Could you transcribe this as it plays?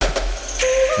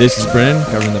This is Brennan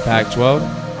covering the Pac-12.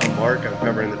 I'm Mark. I'm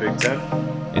covering the Big Ten.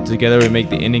 And together we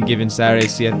make the Any Given Saturday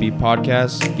CFB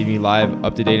podcast, giving you live,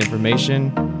 up-to-date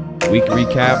information, week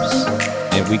recaps,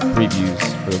 and week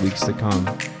previews for the weeks to come.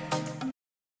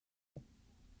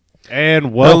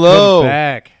 And welcome Hello.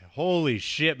 back. Holy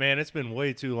shit, man. It's been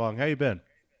way too long. How you been?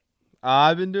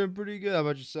 I've been doing pretty good. How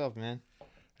about yourself, man?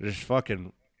 Just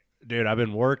fucking, dude, I've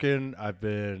been working. I've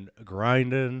been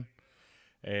grinding.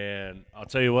 And I'll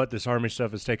tell you what, this Army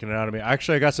stuff is taking it out of me.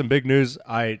 Actually, I got some big news.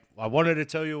 I wanted to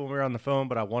tell you when we were on the phone,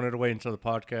 but I wanted to wait until the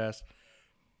podcast.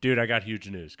 Dude, I got huge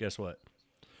news. Guess what?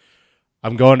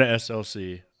 I'm going to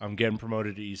SLC. I'm getting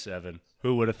promoted to E7.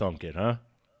 Who would have thunk it, huh?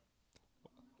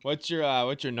 What's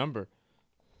your number?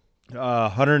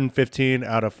 115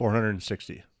 out of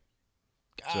 460.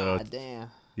 God damn.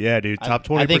 Yeah, dude, top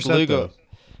 20%.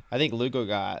 I think Lugo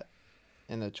got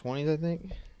in the 20s, I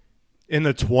think. In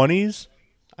the 20s?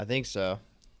 I think so.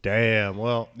 Damn.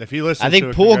 Well, if he listens I think to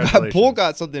it, Poole congratulations.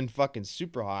 got something fucking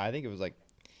super high. I think it was like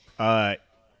I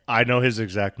know his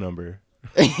exact number.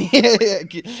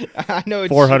 I know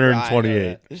it's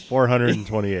 428.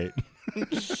 428.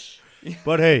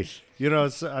 But hey,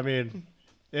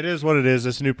 it is what it is.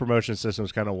 This new promotion system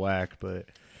is kind of whack, but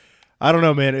I don't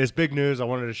know, man. It's big news. I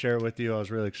wanted to share it with you. I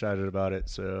was really excited about it.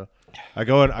 So I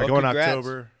go in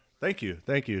October. Thank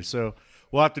you. So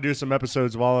we'll have to do some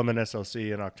episodes while I'm in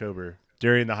SLC in October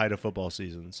during the height of football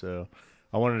season. So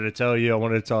I wanted to tell you, I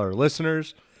wanted to tell our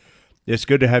listeners, it's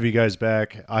good to have you guys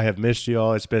back. I have missed you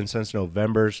all. It's been since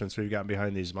November since we've gotten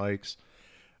behind these mics.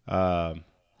 A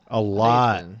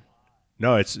lot.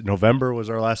 No, it's November was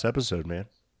our last episode, man.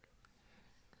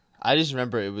 I just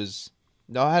remember it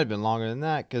had been longer than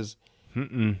that because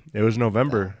it was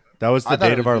November. That was the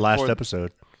date of our last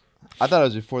episode. I thought it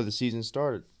was before the season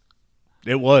started.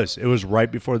 It was. It was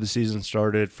right before the season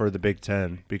started for the Big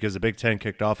Ten because the Big Ten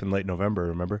kicked off in late November,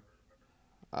 remember?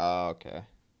 Oh, okay.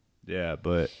 Yeah,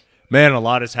 but, man, a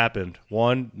lot has happened.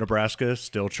 One, Nebraska is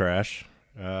still trash.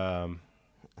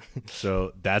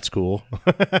 So that's cool.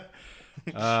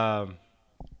 But,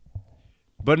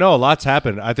 no, a lot's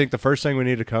happened. I think the first thing we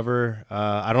need to cover,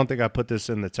 I don't think I put this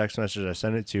in the text message I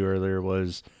sent it to you earlier,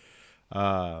 was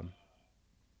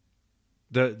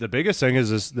the biggest thing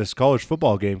is this college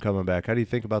football game coming back. How do you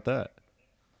think about that?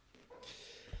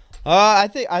 I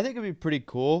think it'd be pretty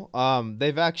cool.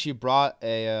 They've actually brought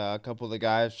a couple of the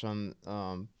guys from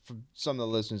some of the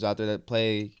listeners out there that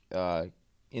play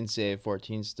NCAA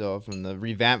 14 still from the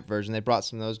revamped version. They brought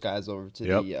some of those guys over to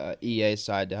the EA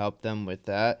side to help them with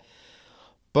that.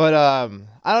 But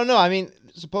I don't know. I mean,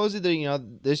 supposedly,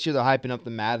 this year they're hyping up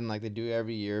the Madden like they do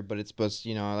every year, but it's supposed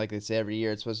to, like they say every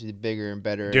year, it's supposed to be bigger and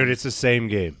better. Dude, it's the same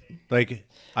game. Like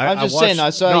I watched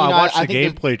the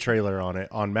gameplay trailer on it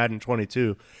on Madden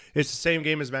 22. It's the same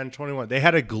game as Madden 21. They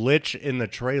had a glitch in the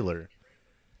trailer.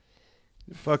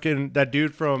 Fucking that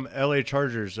dude from LA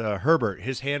Chargers, Herbert,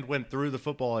 his hand went through the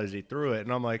football as he threw it,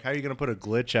 and I'm like, how are you gonna put a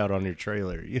glitch out on your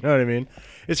trailer? You know what I mean?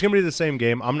 It's gonna be the same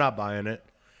game. I'm not buying it.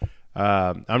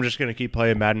 I'm just gonna keep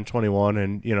playing Madden 21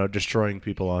 and destroying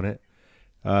people on it.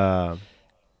 I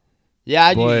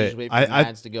usually just wait for the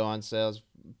Maddens to go on sales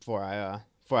before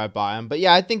I buy them. But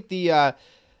yeah, I think I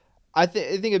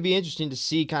think it'd be interesting to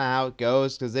see kind of how it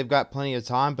goes because they've got plenty of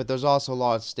time. But there's also a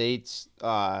lot of states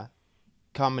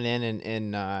coming in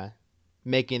and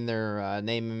making their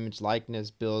name, image,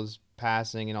 likeness bills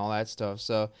passing and all that stuff.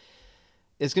 So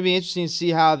it's gonna be interesting to see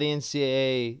how the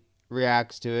NCAA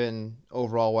reacts to it and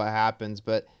overall what happens,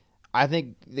 but I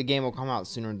think the game will come out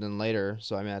sooner than later,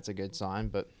 so I mean that's a good sign.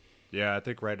 But yeah, I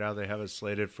think right now they have it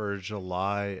slated for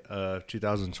July of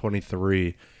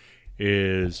 2023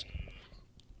 is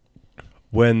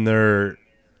when they're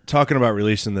talking about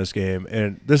releasing this game,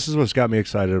 and this is what's got me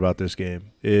excited about this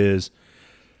game is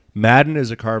Madden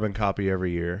is a carbon copy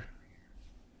every year.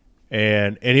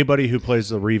 And anybody who plays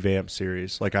the revamped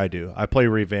series like I do, I play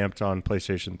revamped on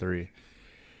PlayStation 3.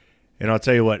 And I'll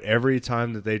tell you what, every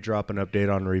time that they drop an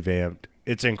update on Revamped,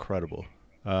 it's incredible.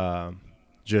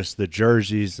 Just the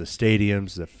jerseys, the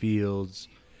stadiums, the fields,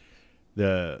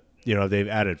 they've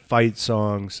added fight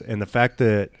songs. And the fact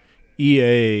that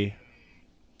EA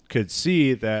could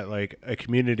see that like a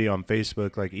community on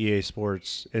Facebook like EA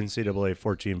Sports NCAA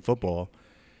 14 football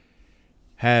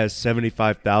has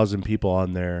 75,000 people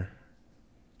on there,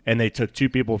 and they took 2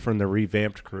 people from the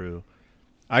Revamped crew.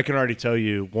 I can already tell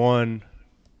you, one,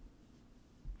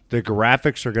 the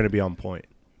graphics are going to be on point,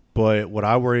 but what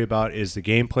I worry about is the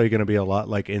gameplay going to be a lot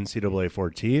like NCAA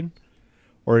 14,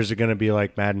 or is it going to be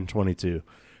like Madden 22?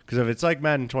 Because if it's like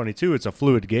Madden 22, it's a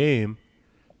fluid game,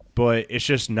 but it's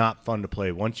just not fun to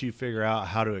play. Once you figure out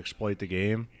how to exploit the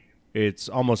game, it's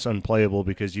almost unplayable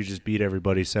because you just beat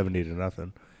everybody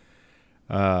 70-0.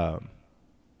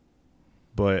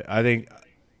 But I think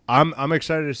I'm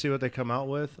excited to see what they come out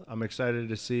with. I'm excited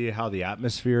to see how the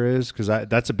atmosphere is, because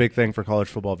that's a big thing for college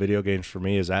football video games for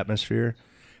me, is atmosphere.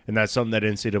 And that's something that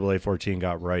NCAA 14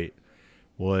 got right,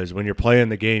 was when you're playing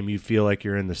the game, you feel like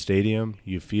you're in the stadium.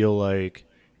 You feel like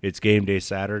it's game day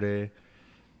Saturday.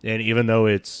 And even though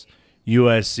it's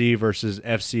USC versus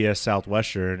FCS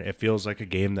Southwestern, it feels like a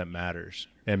game that matters.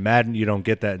 And Madden, you don't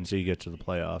get that until you get to the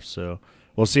playoffs. So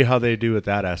we'll see how they do with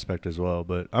that aspect as well.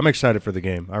 But I'm excited for the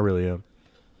game. I really am.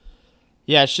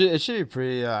 Yeah, it should be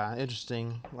pretty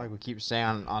interesting, like we keep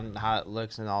saying, on how it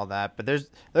looks and all that. But there's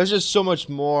just so much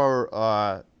more,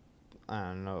 I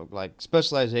don't know, like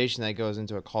specialization that goes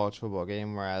into a college football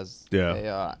game, whereas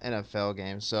a NFL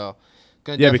game. So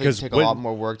gonna definitely take a lot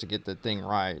more work to get the thing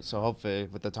right. So hopefully,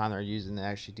 with the time they're using, they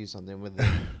actually do something with it.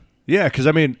 Yeah, because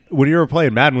I mean, when you were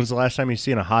playing Madden, when's the last time you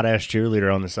seen a hot ass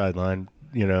cheerleader on the sideline?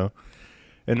 You know.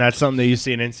 And that's something that you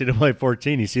see in NCAA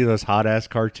 14. You see those hot-ass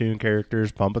cartoon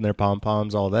characters pumping their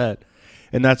pom-poms, all that.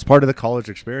 And that's part of the college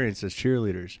experience as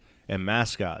cheerleaders and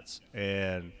mascots.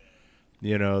 And,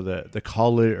 you know, the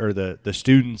college or the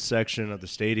student section of the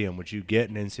stadium, which you get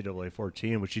in NCAA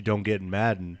 14, which you don't get in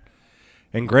Madden.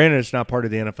 And granted, it's not part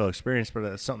of the NFL experience, but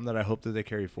that's something that I hope that they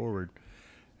carry forward.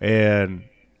 And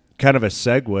kind of a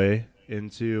segue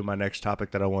into my next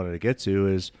topic that I wanted to get to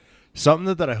is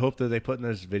something that I hope that they put in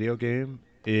this video game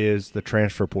is the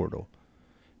transfer portal,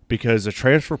 because the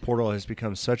transfer portal has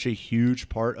become such a huge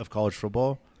part of college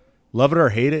football. Love it or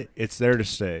hate it, it's there to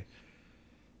stay.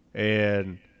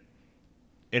 And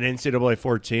in NCAA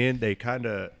 14, they kind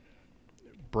of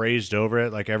brazed over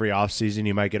it. Like every offseason,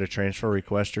 you might get a transfer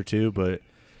request or two, but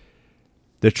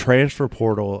the transfer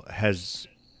portal has,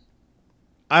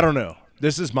 I don't know.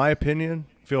 This is my opinion.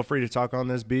 Feel free to talk on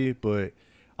this, B, but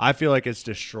I feel like it's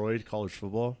destroyed college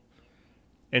football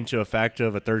into a fact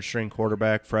of a third-string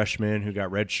quarterback, freshman, who got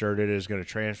redshirted is going to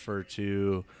transfer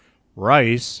to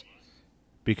Rice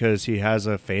because he has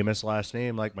a famous last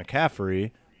name like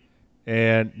McCaffrey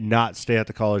and not stay at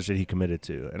the college that he committed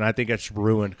to. And I think it's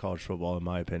ruined college football, in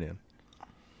my opinion.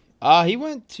 He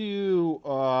went to,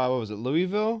 what was it,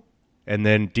 Louisville? And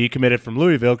then decommitted from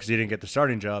Louisville because he didn't get the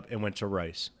starting job and went to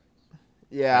Rice.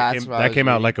 Yeah, that came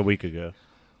out like a week ago.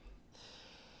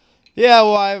 Yeah,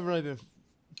 well, I haven't really been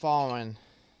following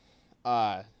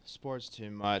sports too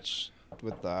much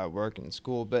with work and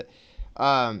school, but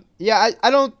yeah,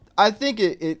 I think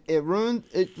it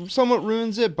somewhat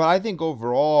ruins it, but I think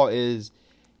overall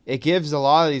it gives a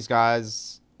lot of these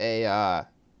guys a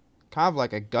kind of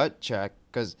like a gut check,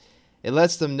 because it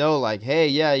lets them know, like, hey,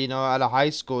 yeah, you know, out of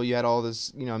high school you had all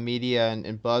this, you know, media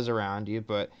and buzz around you,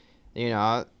 but you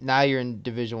know, now you're in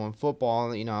Division I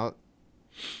football, you know,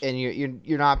 and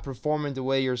you're not performing the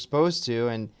way you're supposed to,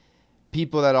 and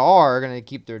people that are going to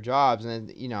keep their jobs.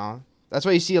 And, you know, that's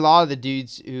why you see a lot of the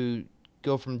dudes who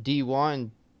go from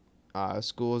D1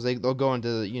 schools, they'll go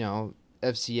into, you know,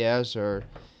 FCS or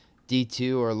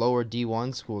D2 or lower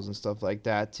D1 schools and stuff like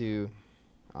that to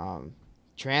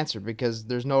transfer, because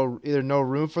there's either no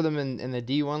room for them in the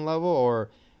D1 level, or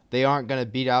they aren't going to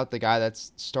beat out the guy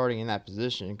that's starting in that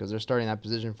position, because they're starting that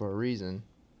position for a reason.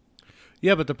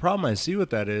 Yeah, but the problem I see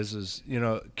with that is, you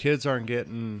know, kids aren't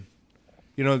getting,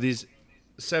 you know, these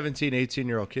 17,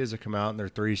 18-year-old kids that come out and they're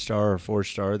 3-star or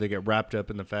 4-star, they get wrapped up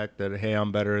in the fact that, hey,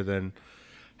 I'm better than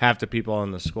half the people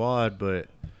on the squad. But,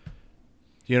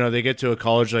 you know, they get to a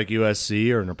college like USC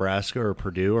or Nebraska or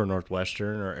Purdue or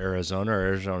Northwestern or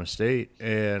Arizona State,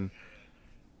 and,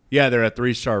 yeah, they're a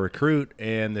 3-star recruit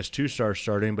and this 2-star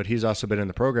starting, but he's also been in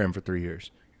the program for 3 years.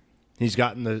 He's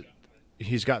gotten the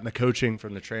coaching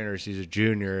from the trainers. He's a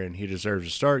junior, and he deserves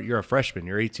to start. You're a freshman.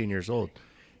 You're 18 years old.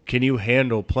 Can you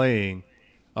handle playing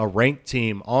a ranked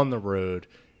team on the road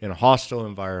in a hostile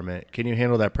environment? Can you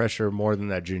handle that pressure more than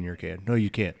that junior can? No, you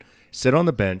can't. Sit on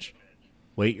the bench,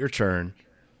 wait your turn,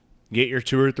 get your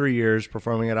 2 or 3 years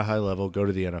performing at a high level, go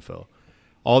to the NFL.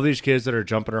 All these kids that are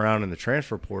jumping around in the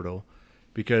transfer portal,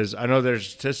 because I know there's a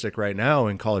statistic right now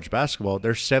in college basketball,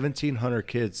 there's 1,700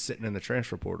 kids sitting in the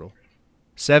transfer portal.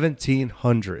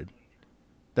 1,700.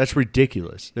 That's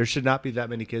ridiculous. There should not be that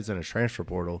many kids in a transfer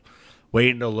portal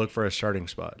waiting to look for a starting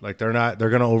spot. Like, they're going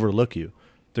to overlook you.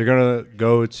 They're going to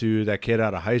go to that kid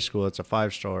out of high school that's a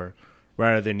 5-star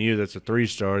rather than you that's a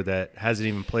 3-star that hasn't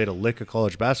even played a lick of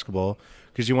college basketball,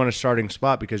 because you want a starting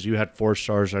spot because you had 4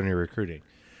 stars on your recruiting.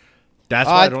 That's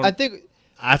why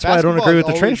that's why I don't agree with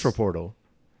the transfer portal.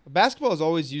 Basketball has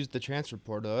always used the transfer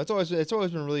portal. It's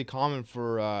always been really common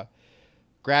for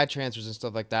grad transfers and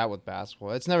stuff like that with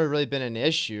basketball. It's never really been an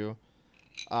issue.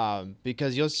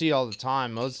 Because you'll see all the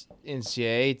time, most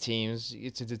NCAA teams,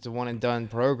 it's a one and done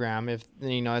program. If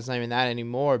it's not even that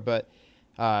anymore, but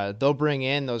they'll bring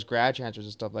in those grad transfers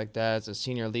and stuff like that as a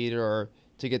senior leader or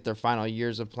to get their final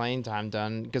years of playing time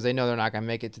done because they know they're not going to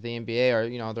make it to the NBA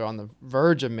or they're on the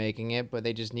verge of making it, but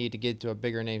they just need to get to a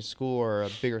bigger name school or a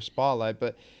bigger spotlight.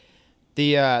 But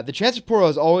the transfer portal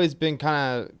has always been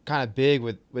kind of big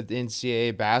with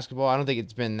NCAA basketball. I don't think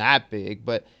it's been that big,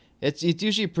 but it's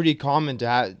usually pretty common to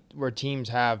have where teams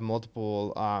have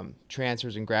multiple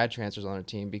transfers and grad transfers on their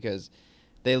team because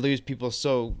they lose people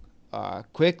so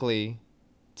quickly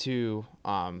to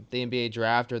the NBA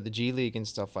draft or the G League and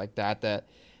stuff like that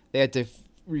they had to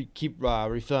keep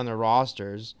refilling their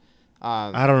rosters.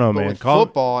 I don't know, man. With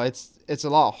football, it's a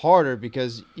lot harder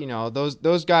because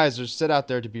those guys are set out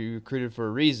there to be recruited for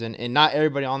a reason, and not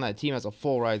everybody on that team has a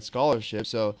full ride scholarship.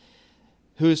 So,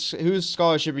 whose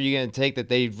scholarship are you going to take that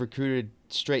they've recruited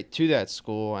straight to that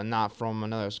school and not from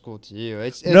another school to you?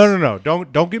 It's no.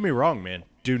 Don't get me wrong, man.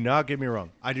 Do not get me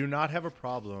wrong. I do not have a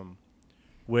problem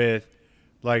with,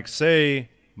 like, say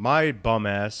my bum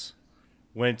ass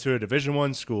went to a Division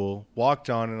I school, walked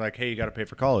on, and like, hey, you got to pay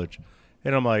for college,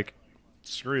 and I'm like,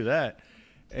 screw that.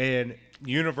 And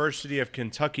University of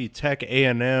Kentucky Tech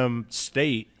A&M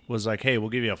State was like, hey, we'll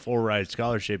give you a full ride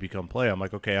scholarship. You come play. I'm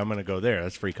like, okay, I'm going to go there.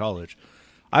 That's free college.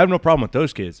 I have no problem with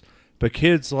those kids. But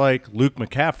kids like Luke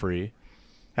McCaffrey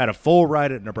had a full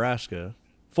ride at Nebraska,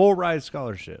 full ride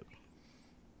scholarship,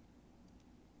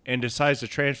 and decides to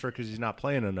transfer because he's not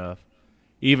playing enough,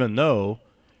 even though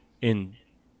in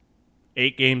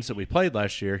 8 games that we played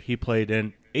last year, he played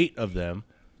in 8 of them,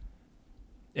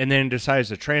 and then decides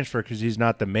to transfer because he's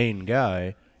not the main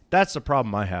guy. That's the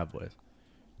problem I have with.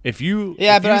 If you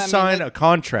sign a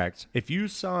contract, if you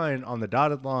sign on the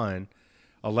dotted line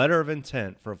a letter of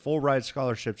intent for a full ride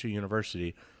scholarship to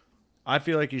university, I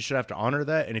feel like you should have to honor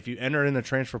that. And if you enter in the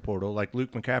transfer portal like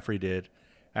Luke McCaffrey did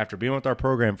after being with our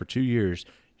program for 2 years,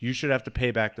 you should have to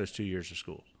pay back those 2 years of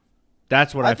school.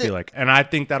 That's what I feel like. And I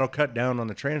think that'll cut down on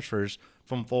the transfers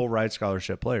from full ride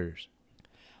scholarship players.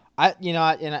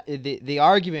 The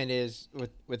argument is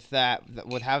with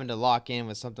having to lock in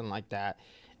with something like that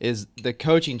is the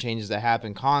coaching changes that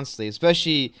happen constantly,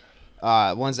 especially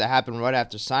ones that happen right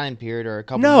after signing period or a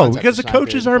couple months. No, because the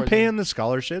coaches aren't paying the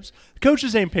scholarships. The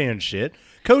coaches ain't paying shit.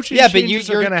 Coaching changes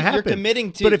are going to happen. You're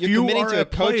committing to a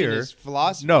coach and his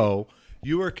philosophy. No,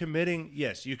 you are committing.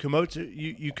 Yes, you commit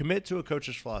to a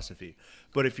coach's philosophy.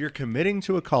 But if you're committing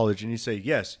to a college and you say,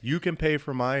 yes, you can pay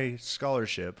for my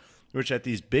scholarship, which at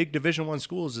these big Division I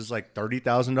schools is like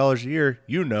 $30,000 a year,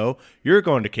 you're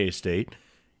going to K-State,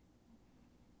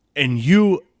 and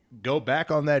you go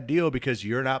back on that deal because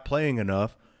you're not playing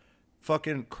enough,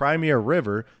 fucking cry me a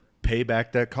river, pay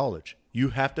back that college. You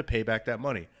have to pay back that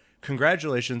money.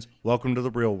 Congratulations. Welcome to the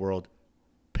real world.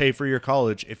 Pay for your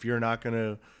college if you're not going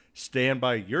to stand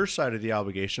by your side of the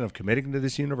obligation of committing to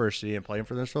this university and playing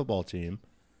for this football team.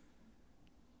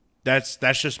 That's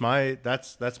just my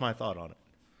thought on it.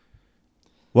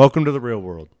 Welcome to the real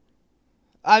world.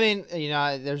 I mean,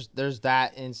 there's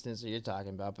that instance that you're talking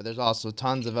about, but there's also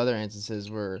tons of other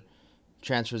instances where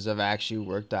transfers have actually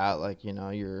worked out, like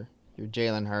your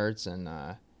Jalen Hurts and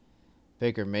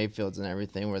Baker Mayfields and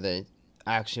everything, where they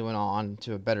actually went on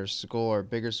to a better school or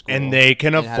bigger school, and they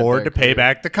can afford to pay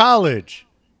back the college.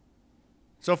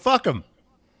 So fuck them,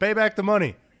 pay back the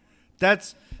money.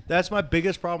 That's my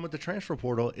biggest problem with the transfer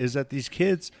portal is that these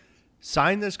kids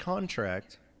sign this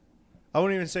contract. I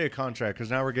wouldn't even say a contract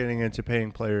because now we're getting into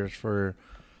paying players for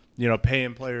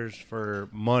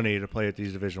money to play at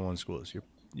these Division I schools.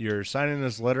 You're signing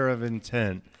this letter of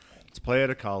intent to play at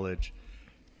a college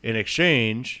in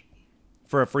exchange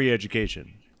for a free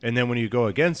education. And then when you go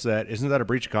against that, isn't that a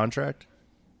breach of contract?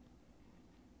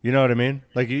 You know what I mean?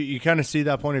 Like you kind of see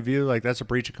that point of view, like that's a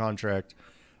breach of contract.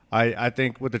 I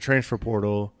think with the transfer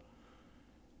portal,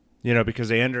 because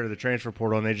they entered the transfer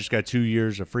portal and they just got 2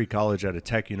 years of free college at a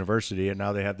tech university, and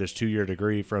now they have this 2-year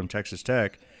degree from Texas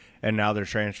Tech, and now they're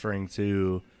transferring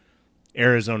to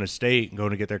Arizona State and going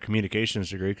to get their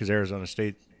communications degree because Arizona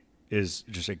State is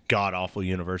just a god-awful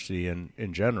university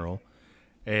in general.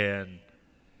 And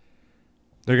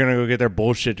they're going to go get their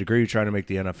bullshit degree trying to make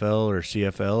the NFL or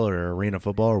CFL or arena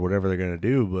football or whatever they're going to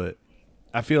do. But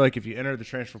I feel like if you enter the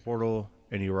transfer portal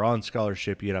and you were on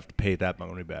scholarship, you'd have to pay that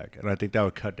money back. And I think that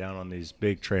would cut down on these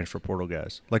big transfer portal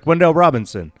guys. Like Wendell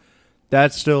Robinson.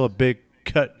 That's still a big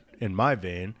cut in my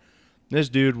vein. This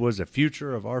dude was the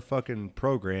future of our fucking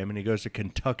program, and he goes to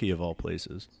Kentucky of all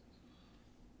places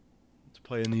to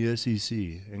play in the SEC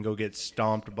and go get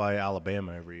stomped by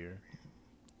Alabama every year.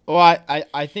 Well,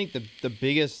 I think the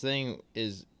biggest thing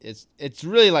is it's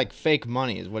really like fake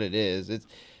money is what it is. It's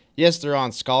yes, they're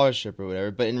on scholarship or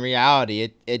whatever, but in reality,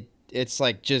 it's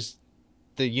like just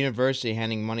the university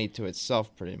handing money to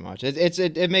itself pretty much.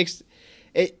 It makes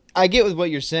it. I get with what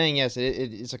you're saying. Yes,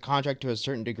 it's a contract to a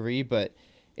certain degree, but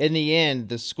in the end,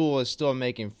 the school is still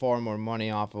making far more money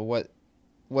off of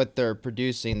what they're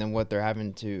producing than what they're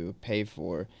having to pay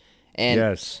for. And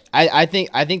yes, I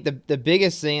think the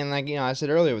biggest thing, like I said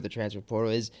earlier with the transfer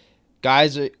portal, is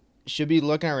guys should be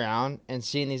looking around and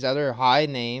seeing these other high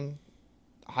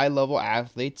level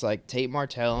athletes like Tate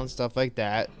Martell and stuff like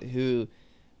that who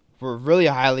were really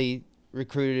highly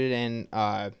recruited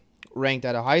and ranked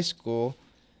out of high school,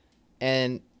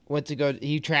 and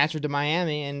he transferred to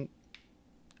Miami, and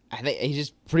I think he's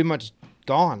just pretty much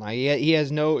gone. Like he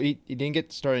didn't get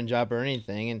the starting job or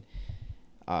anything, and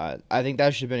I think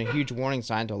that should have been a huge warning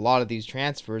sign to a lot of these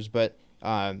transfers. But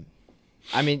I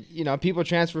mean, people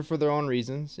transfer for their own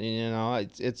reasons.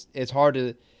 It's hard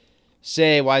to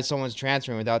say why someone's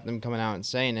transferring without them coming out and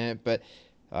saying it. But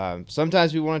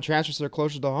sometimes we want to transfer so they're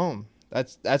closer to home.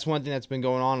 That's one thing that's been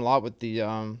going on a lot with the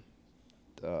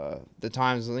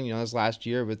times this last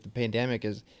year with the pandemic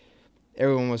is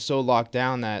everyone was so locked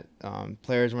down that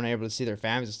players weren't able to see their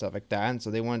families and stuff like that, and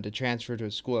so they wanted to transfer to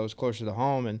a school that was closer to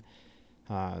home. And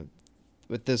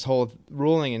with this whole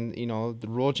ruling and the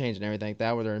rule change and everything like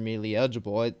that, where they're immediately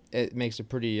eligible, it makes it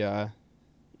pretty what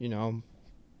am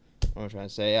I trying to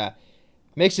say?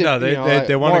 Makes it they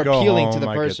more want to appealing go home, to the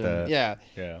I person. get that.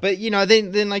 Yeah. But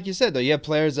then like you said though, you have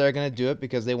players that are going to do it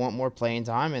because they want more playing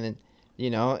time, and then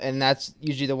and that's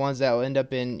usually the ones that will end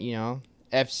up in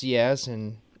FCS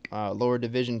and lower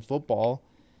division football,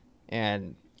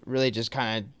 and really just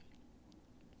kind of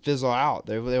fizzle out.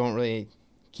 They won't really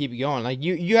keep going. Like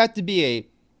you have to be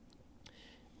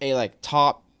a like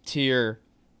top tier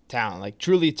talent, like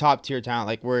truly top tier talent,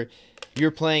 like where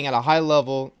you're playing at a high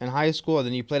level in high school, and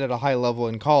then you played at a high level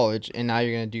in college, and now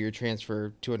you're going to do your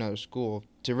transfer to another school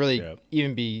to really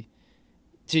even be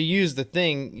to use the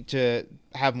thing to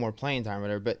have more playing time or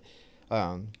whatever. But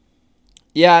I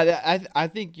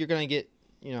think you're going to get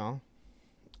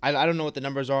I don't know what the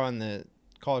numbers are on the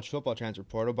college football transfer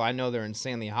portal, but I know they're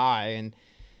insanely high. And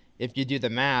if you do the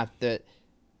math, that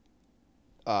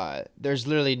there's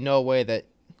literally no way that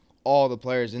all the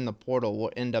players in the portal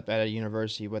will end up at a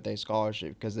university with a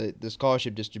scholarship, because the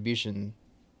scholarship distribution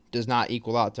does not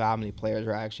equal out to how many players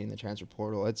are actually in the transfer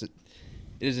portal. It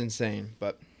is insane.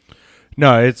 But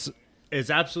no, it's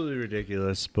absolutely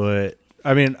ridiculous. But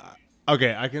I mean,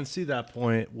 okay, I can see that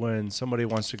point when somebody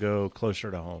wants to go closer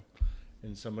to home,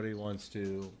 and somebody wants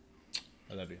to.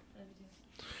 I love you.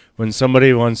 When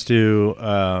somebody wants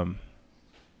to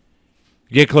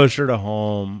get closer to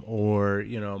home, or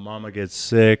mama gets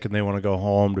sick and they want to go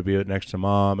home to be next to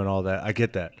mom and all that, I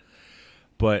get that.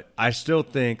 But I still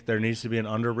think there needs to be an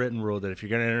underwritten rule that if you're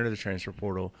going to enter the transfer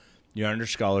portal, you're under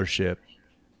scholarship,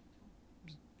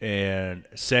 and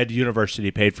said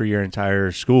university paid for your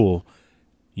entire school,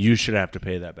 you should have to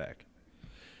pay that back.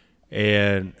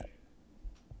 And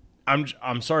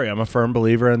I'm sorry, I'm a firm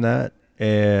believer in that.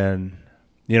 And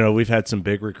we've had some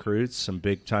big recruits, some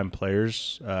big-time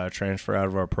players transfer out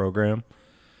of our program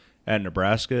at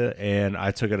Nebraska, and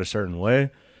I took it a certain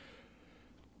way.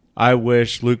 I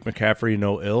wish Luke McCaffrey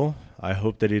no ill. I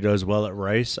hope that he does well at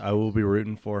Rice. I will be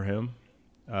rooting for him.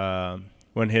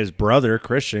 When his brother,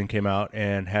 Christian, came out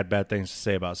and had bad things to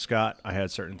say about Scott, I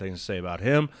had certain things to say about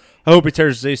him. I hope he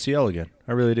tears his ACL again.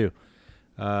 I really do.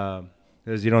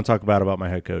 Because you don't talk about my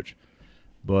head coach.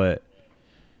 But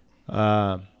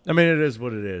I mean, it is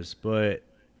what it is, but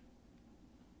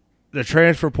the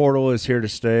transfer portal is here to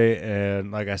stay,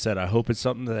 and like I said, I hope it's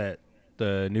something that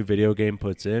the new video game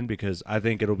puts in, because I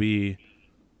think it'll be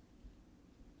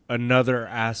another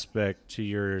aspect to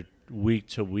your week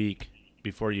to week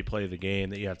before you play the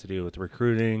game that you have to do with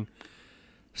recruiting,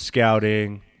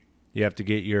 scouting. You have to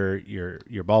get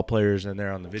your ball players in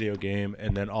there on the video game,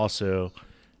 and then also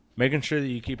making sure that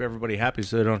you keep everybody happy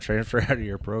so they don't transfer out of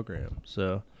your program.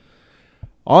 So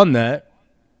on that,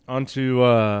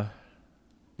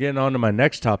 getting on to my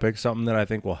next topic, something that I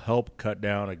think will help cut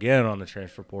down again on the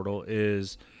transfer portal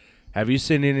is, have you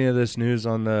seen any of this news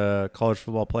on the college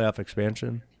football playoff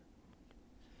expansion?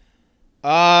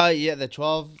 Yeah, the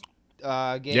 12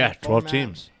 game. Yeah, 12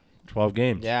 teams. 12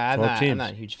 games. Yeah, 12 teams. I'm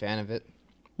not a huge fan of it.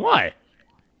 Why?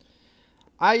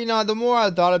 The more I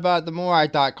thought about it, the more I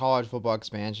thought college football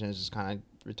expansion is just kind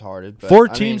of retarded. But, 4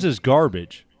 teams is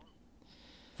garbage.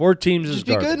 4 teams is garbage.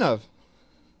 Just be good enough.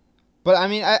 But I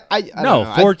mean, I don't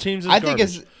know. 4 teams is garbage. I think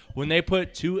it's when they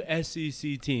put 2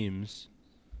 SEC teams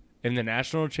in the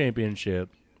national championship,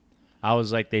 I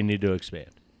was like, they need to expand.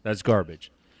 That's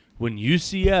garbage. When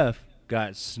UCF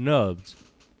got snubbed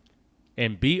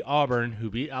and beat Auburn, who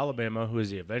beat Alabama, who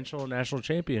is the eventual national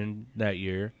champion that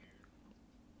year,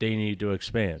 they need to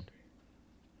expand.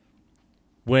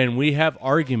 When we have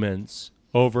arguments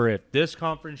over if this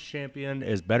conference champion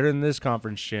is better than this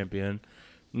conference champion,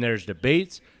 and there's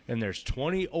debates, and there's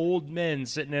 20 old men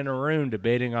sitting in a room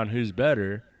debating on who's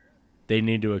better, they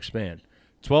need to expand.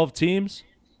 12 teams,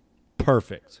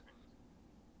 perfect.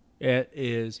 It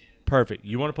is perfect.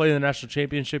 You want to play in the national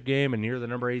championship game and you're the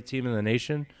number 8 team in the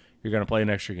nation, you're going to play an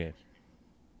extra game.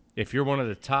 If you're one of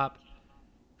the top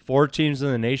 4 teams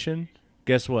in the nation,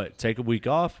 guess what? Take a week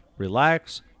off,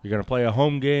 relax. You're going to play a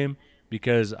home game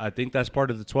because I think that's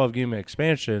part of the 12-game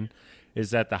expansion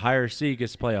is that the higher seed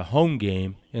gets to play a home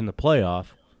game in the playoff.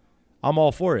 I'm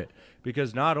all for it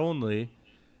because not only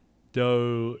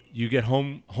do you get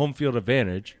home field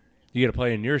advantage, you get to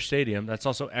play in your stadium. That's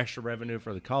also extra revenue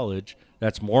for the college.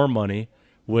 That's more money,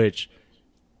 which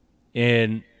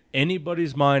in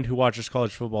anybody's mind who watches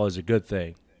college football is a good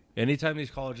thing. Anytime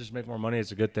these colleges make more money,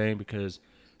 it's a good thing because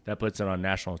that puts it on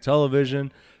national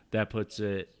television. That puts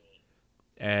it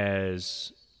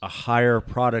as a higher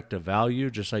product of value.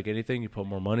 Just like anything, you put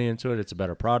more money into it, it's a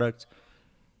better product.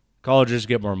 Colleges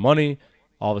get more money.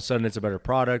 All of a sudden, it's a better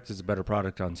product. It's a better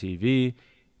product on TV.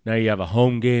 Now you have a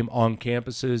home game on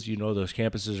campuses. You know those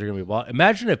campuses are going to be bought.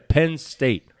 Imagine if Penn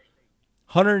State,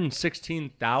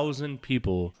 116,000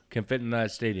 people can fit in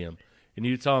that stadium, and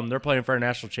you tell them they're playing for a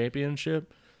national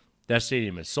championship. That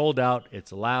stadium is sold out,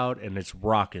 it's loud, and it's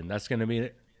rocking. That's going to be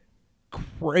a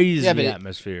crazy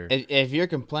atmosphere. If you're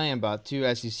complaining about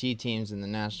 2 SEC teams in the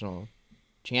national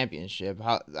championship,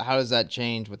 how does that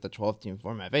change with the 12-team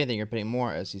format? If anything, you're putting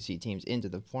more SEC teams into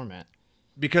the format.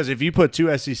 Because if you put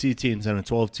 2 SEC teams in a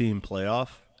 12-team playoff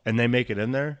and they make it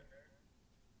in there,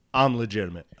 I'm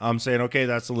legitimate. I'm saying, okay,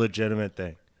 that's a legitimate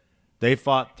thing. They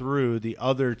fought through the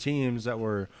other teams that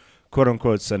were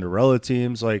quote-unquote Cinderella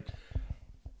teams. Like,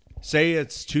 say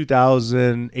it's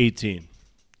 2018.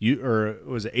 Or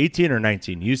was it 18 or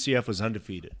 19? UCF was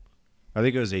undefeated. I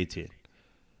think it was 18.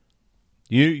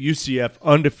 UCF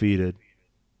undefeated.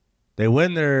 They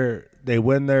win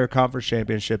their conference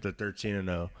championship at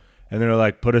 13-0. And they're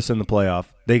like, put us in the playoff.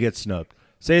 They get snubbed.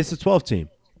 Say it's a 12 team.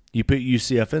 You put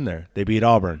UCF in there. They beat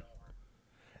Auburn.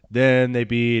 Then they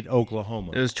beat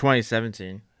Oklahoma. It was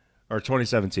 2017. Or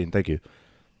 2017, thank you.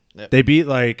 Yep. They beat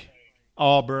like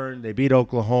Auburn. They beat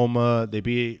Oklahoma. They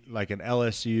beat like an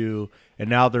LSU. And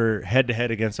now they're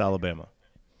head-to-head against Alabama.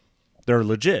 They're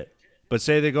legit. But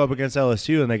say they go up against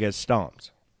LSU and they get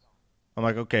stomped. I'm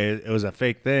like, okay, it was a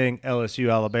fake thing.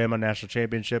 LSU, Alabama, national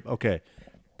championship. Okay.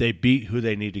 They beat who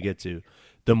they need to get to.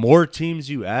 The more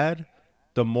teams you add,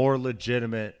 the more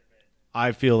legitimate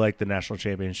I feel like the national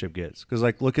championship gets. Because,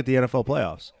 like, look at the NFL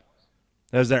playoffs.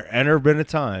 Has there ever been a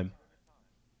time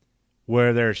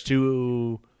where there's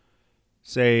 2,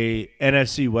 say,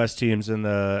 NFC West teams in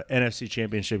the NFC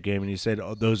championship game, and you said,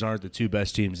 oh, those aren't the 2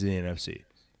 best teams in the NFC?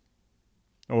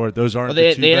 Or those aren't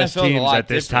the 2 best teams at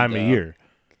this time of year?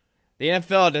 The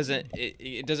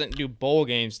NFL doesn't do bowl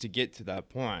games to get to that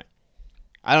point.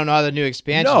 I don't know how the new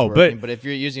expansion is working, but if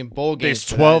you're using bowl games,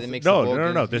 there's 12.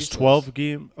 No. There's 12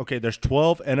 game. Okay, there's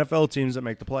 12 NFL teams that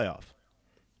make the playoff.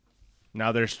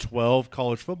 Now there's 12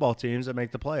 college football teams that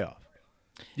make the playoff.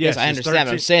 Yes, I understand.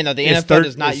 But I'm saying though, the NFL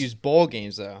does not use bowl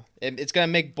games though. It's going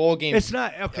to make bowl games. It's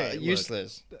not okay.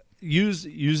 Useless.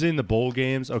 Using the bowl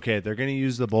games. Okay, they're going to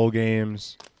use the bowl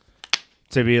games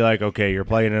to be like, okay, you're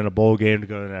playing in a bowl game to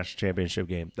go to the national championship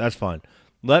game. That's fine.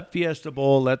 Let Fiesta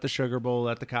Bowl, let the Sugar Bowl,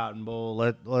 let the Cotton Bowl,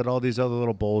 let all these other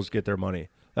little bowls get their money.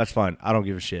 That's fine. I don't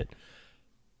give a shit.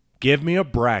 Give me a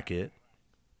bracket,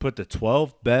 put the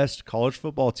 12 best college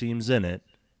football teams in it,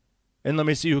 and let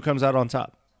me see who comes out on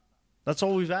top. That's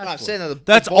all we've asked for.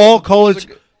 That's all college.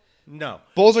 No.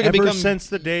 Bowls are going to become... since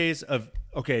the days of,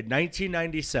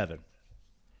 1997,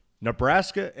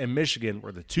 Nebraska and Michigan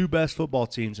were the 2 best football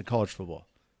teams in college football.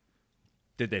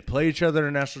 Did they play each other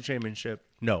in a national championship?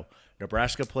 No.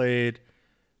 Nebraska played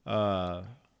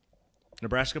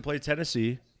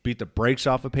Tennessee, beat the brakes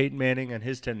off of Peyton Manning and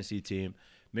his Tennessee team.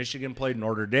 Michigan played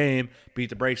Notre Dame, beat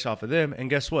the brakes off of them. And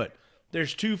guess what?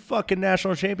 There's 2 fucking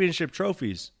national championship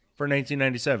trophies for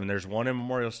 1997. There's one in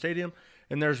Memorial Stadium,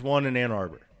 and there's one in Ann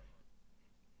Arbor.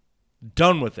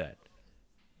 Done with that.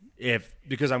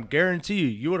 Because I'm guarantee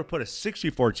you would have put a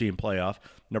 64-team playoff.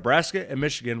 Nebraska and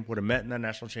Michigan would have met in that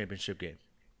national championship game.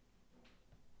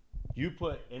 You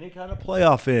put any kind of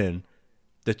playoff in,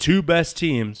 the 2 best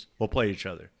teams will play each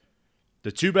other.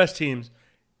 The 2 best teams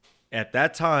at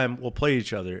that time will play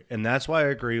each other, and that's why I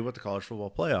agree with the college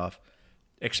football playoff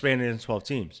expanding into 12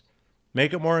 teams.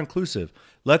 Make it more inclusive.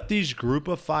 Let these group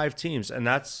of 5 teams, and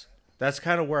that's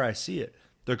kind of where I see it.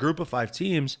 The group of 5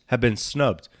 teams have been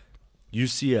snubbed.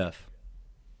 UCF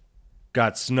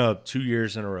got snubbed 2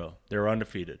 years in a row. They were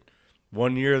undefeated.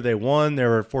 1 year they won. They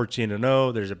were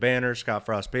 14-0. There's a banner. Scott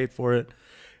Frost paid for it.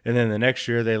 And then the next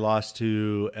year they lost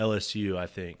to LSU, I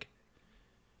think,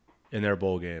 in their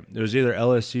bowl game. It was either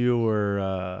LSU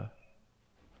or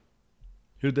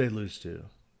who'd they lose to?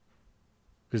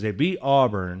 Because they beat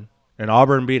Auburn, and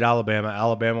Auburn beat Alabama.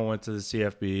 Alabama went to the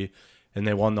CFB, and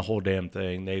they won the whole damn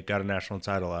thing. They got a national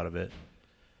title out of it.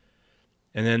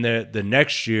 And then the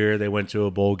next year, they went to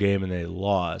a bowl game, and they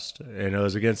lost. And it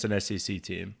was against an SEC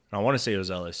team. I want to say it was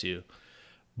LSU.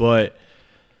 But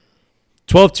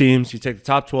 12 teams, you take the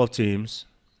top 12 teams,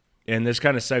 and this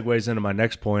kind of segues into my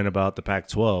next point about the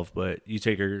Pac-12, but you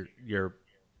take your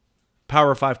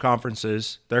Power 5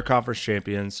 conferences, their conference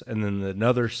champions, and then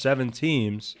another 7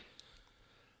 teams,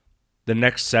 the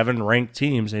next 7 ranked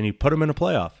teams, and you put them in a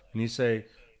playoff. And you say,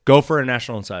 go for a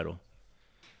national title.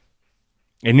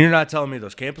 And you're not telling me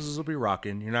those campuses will be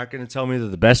rocking. You're not going to tell me that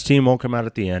the best team won't come out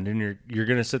at the end. And you're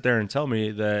going to sit there and tell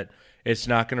me that it's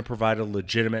not going to provide a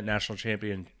legitimate national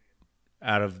champion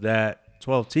out of that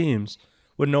 12 teams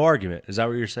with no argument. Is that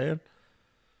what you're saying?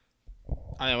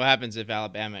 I mean, what happens if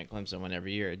Alabama and Clemson win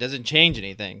every year? It doesn't change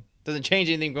anything. It doesn't change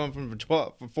anything going from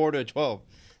 4 to 12.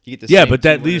 You get the yeah, same but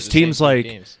that leaves teams like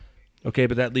games. Okay,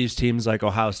 but that leaves teams like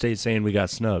Ohio State saying we got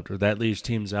snubbed, or that leaves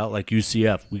teams out like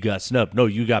UCF, we got snubbed. No,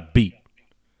 you got beat.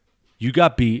 You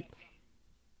got beat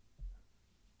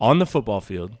on the football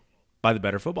field by the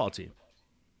better football team.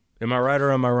 Am I right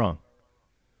or am I wrong?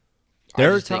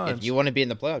 There are times if you want to be in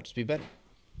the playoffs, just be better.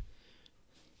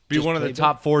 Be one of the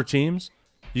top 4 teams.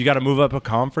 You got to move up a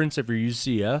conference if you're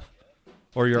UCF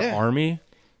or your Army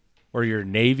or your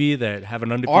Navy that have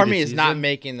an undefeated Army is season. not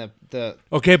making the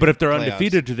Okay, but if they're playoffs.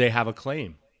 Undefeated, do they have a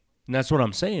claim? And that's what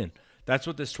I'm saying. That's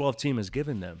what this 12 team has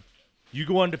given them. You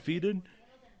go undefeated,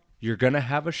 you're going to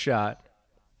have a shot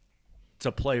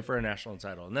to play for a national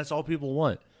title. And that's all people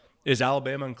want. Is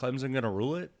Alabama and Clemson going to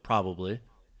rule it? Probably.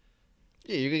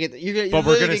 Yeah, you're gonna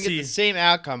get the same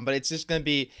outcome, but it's just gonna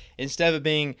be, instead of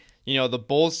being, the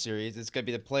bowl series, it's gonna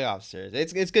be the playoff series.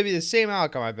 It's gonna be the same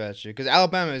outcome, I bet you, because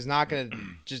Alabama is not gonna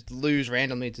just lose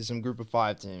randomly to some group of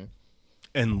 5 team,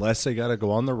 unless they got to go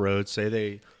on the road. Say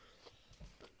they,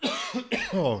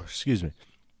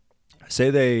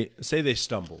 Say they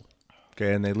stumble,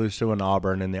 okay, and they lose to an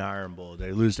Auburn in the Iron Bowl.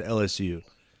 They lose to LSU.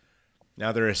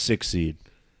 Now they're a 6 seed.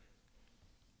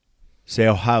 Say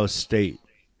Ohio State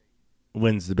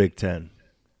wins the Big Ten.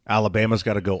 Alabama's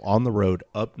got to go on the road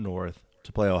up north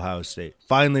to play Ohio State.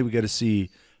 Finally, we get to see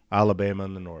Alabama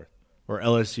in the north or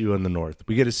LSU in the north.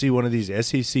 We get to see one of these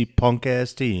SEC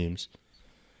punk-ass teams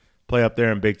play up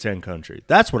there in Big Ten country.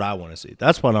 That's what I want to see.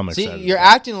 That's what I'm excited about. You're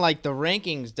acting like the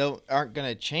rankings aren't going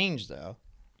to change, though.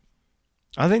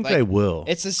 I think they will.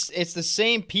 It's the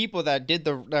same people that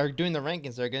are doing the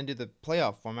rankings that are going to do the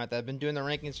playoff format that have been doing the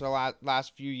rankings for the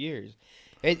last few years.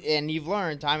 And you've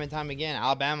learned time and time again,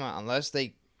 Alabama, unless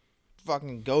they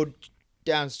fucking go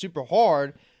down super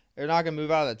hard, they're not going to move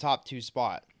out of the top 2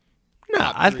 spot.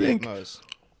 No, I think most.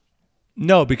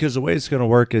 No, because the way it's going to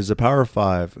work is the Power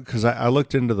 5, because I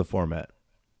looked into the format.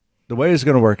 The way it's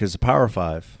going to work is the Power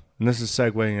 5, and this is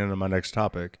segueing into my next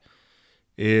topic,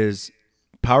 is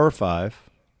Power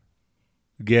 5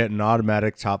 get an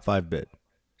automatic top 5 bid.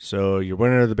 So your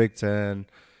winner of the Big Ten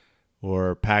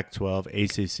or Pac-12,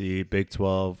 ACC, Big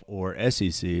 12, or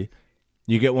SEC,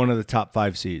 you get one of the top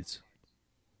 5 seeds.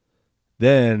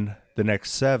 Then the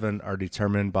next 7 are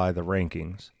determined by the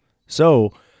rankings.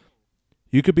 So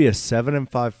you could be a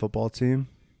 7-5 football team,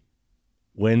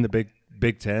 win the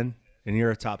Big Ten, and you're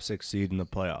a top 6 seed in the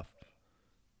playoff.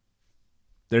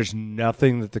 There's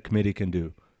nothing that the committee can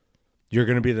do. You're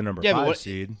going to be the number 5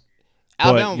 seed.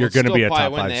 Alabama you're going to be a top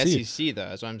 5 win the seed. SEC, though.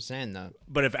 That's what I'm saying, though.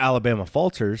 But if Alabama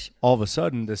falters, all of a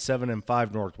sudden the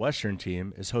 7-5 Northwestern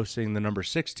team is hosting the number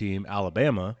 6 team,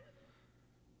 Alabama,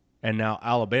 and now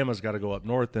Alabama's got to go up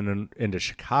north and into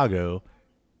Chicago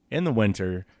in the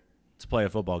winter to play a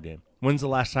football game. When's the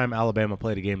last time Alabama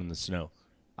played a game in the snow?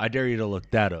 I dare you to look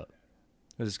that up.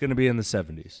 It's going to be in the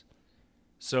 70s.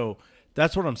 So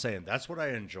that's what I'm saying. That's what I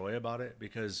enjoy about it,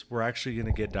 because we're actually going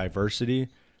to get diversity.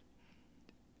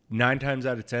 9 times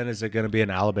out of 10, is it going to be an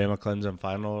Alabama-Clemson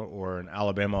final or an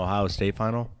Alabama-Ohio State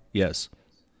final? Yes.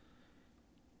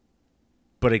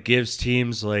 But it gives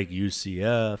teams like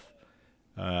UCF,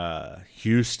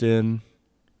 Houston,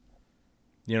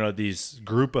 these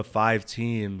group of 5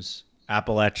 teams,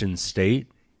 Appalachian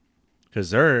State,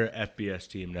 because they're an FBS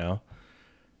team now.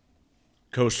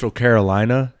 Coastal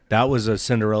Carolina, that was a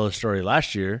Cinderella story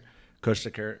last year.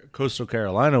 Coastal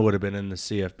Carolina would have been in the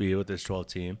CFB with this 12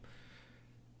 team.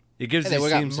 It gives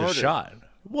these teams a shot.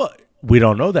 Well, we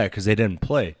don't know that because they didn't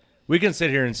play. We can sit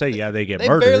here and say, yeah, they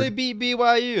murdered. They barely beat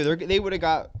BYU. They would have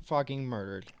got fucking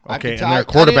murdered. Okay, and their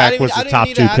quarterback was the top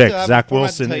 2 pick. Zach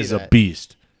Wilson is a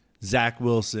beast. Zach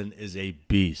Wilson is a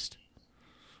beast.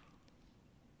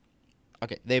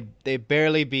 Okay, they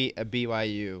barely beat a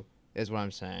BYU is what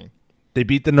I'm saying. They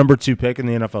beat the number 2 pick in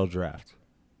the NFL draft.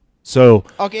 So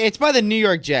okay, it's by the New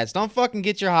York Jets. Don't fucking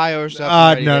get your high horse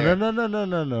up.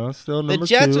 No. Still number 2. The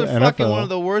Jets are NFL. fucking one of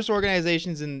the worst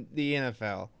organizations in the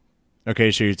NFL.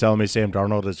 Okay, so you're telling me Sam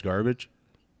Darnold is garbage?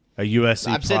 A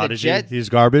USC prodigy? Jets, he's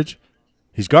garbage?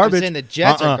 He's garbage. I'm saying the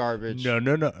Jets are garbage. No.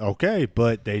 Okay,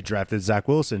 but they drafted Zach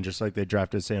Wilson just like they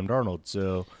drafted Sam Darnold.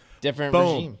 So different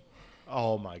regime.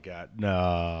 Oh, my God.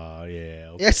 No, yeah.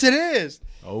 Okay. Yes, it is.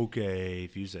 Okay,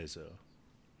 if you say so.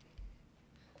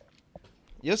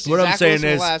 You'll see Zach Wilson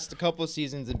will last a couple of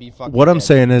seasons and be fucking What I'm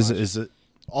saying is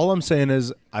all I'm saying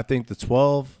is I think the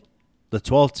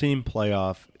 12-team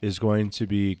playoff is going to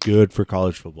be good for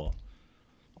college football.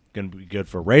 Going to be good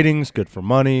for ratings, good for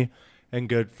money, and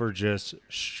good for just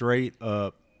straight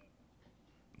up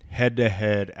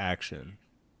head-to-head action.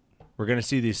 We're going to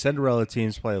see these Cinderella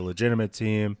teams play a legitimate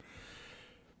team,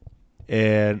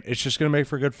 and it's just going to make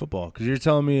for good football. Because you're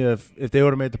telling me if they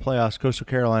would have made the playoffs, Coastal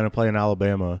Carolina playing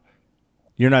Alabama,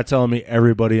 you're not telling me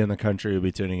everybody in the country would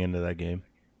be tuning into that game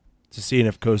to see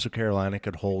if Coastal Carolina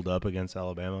could hold up against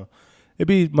Alabama. It'd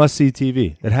be must-see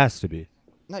TV. It has to be.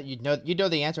 No, you know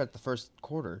the answer at the first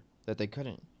quarter that they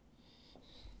couldn't.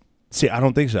 See, I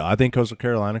don't think so. I think Coastal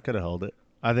Carolina could have held it.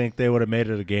 I think they would have made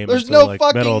it a game. There's no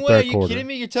fucking middle way. Third Are you quarter. kidding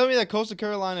me? You're telling me that Coastal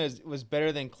Carolina was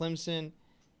better than Clemson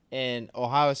and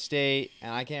Ohio State,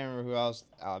 and I can't remember who else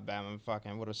Alabama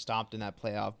fucking would have stomped in that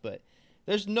playoff, but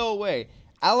there's no way.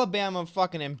 Alabama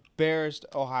fucking embarrassed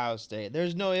Ohio State.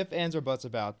 There's no ifs, ands, or buts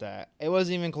about that. It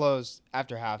wasn't even close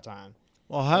after halftime.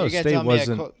 Ohio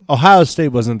State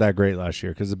wasn't that great last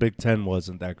year because the Big Ten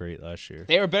wasn't that great last year.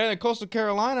 They were better than Coastal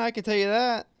Carolina, I can tell you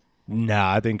that.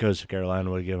 Nah, I think Coastal Carolina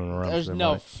would have given them a run. There's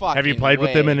no fucking Have you played way.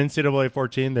 with them in NCAA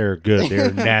 14? They're good.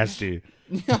 They're nasty.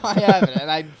 No, I haven't, and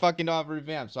I fucking don't have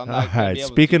revamp, so I'm not going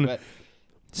to be able to.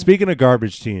 Speaking of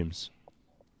garbage teams,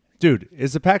 dude,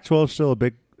 is the Pac-12 still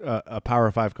a Power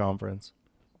 5 conference?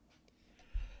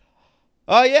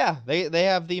 Oh, yeah. They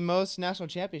have the most national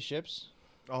championships.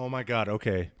 Oh, my God.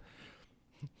 Okay.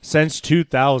 Since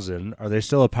 2000, are they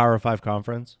still a Power 5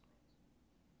 conference?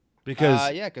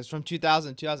 Because because from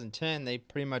 2000 to 2010, they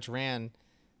pretty much ran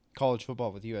college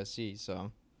football with USC.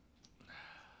 So,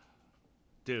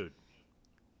 dude,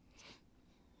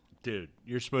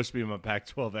 you're supposed to be my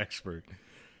Pac-12 expert.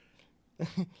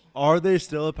 Are they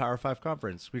still a Power 5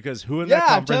 conference? Because who in that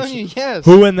conference? I'm telling you, yes.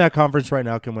 Who in that conference right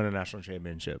now can win a national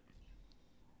championship?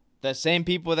 The same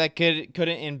people that couldn't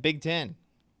in Big Ten.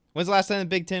 When's the last time the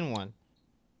Big Ten won?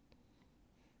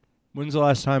 When's the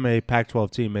last time a Pac-12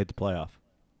 team made the playoff?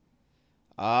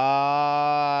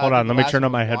 Hold on, let me turn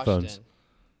on my headphones.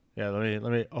 Yeah,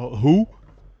 let me. Oh, who?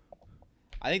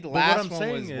 I think the last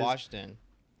one was Washington.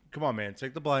 Come on, man,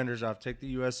 take the blinders off. Take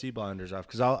the USC blinders off,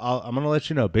 because I'm gonna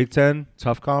let you know. Big Ten,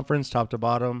 tough conference, top to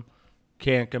bottom,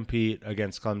 can't compete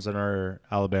against Clemson or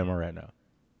Alabama right now.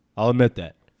 I'll admit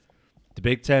that. The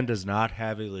Big Ten does not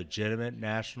have a legitimate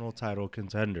national title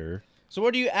contender. So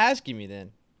what are you asking me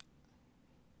then?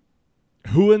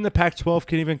 Who in the Pac-12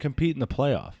 can even compete in the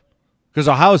playoff? Because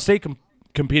Ohio State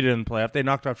competed in the playoff. They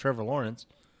knocked off Trevor Lawrence.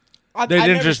 They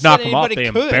didn't just knock him off. They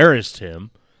embarrassed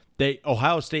him.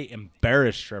 Ohio State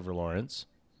embarrassed Trevor Lawrence.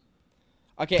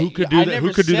 Okay, who could do that?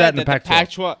 Who could do that in the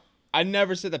Pac-12? I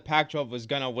never said the Pac-12 was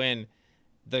gonna win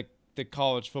the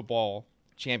college football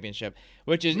championship.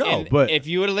 Which is but if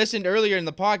you would have listened earlier in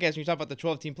the podcast when you talked about the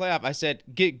 12-team playoff, I said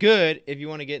get good if you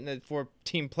want to get in the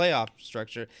 4-team playoff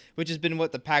structure, which has been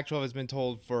what the Pac-12 has been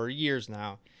told for years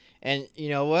now. And you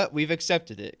know what? We've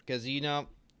accepted it because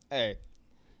hey.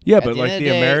 Yeah, but like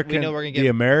the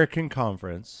American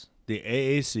Conference, the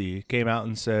AAC came out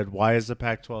and said, "Why is the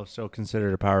Pac-12 still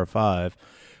considered a Power 5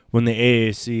 when the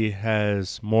AAC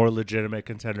has more legitimate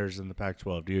contenders than the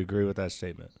Pac-12?" Do you agree with that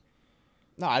statement?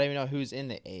 No, I don't even know who's in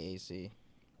the AAC.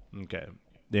 Okay,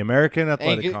 the American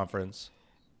Athletic Conference.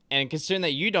 And considering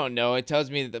that you don't know, it tells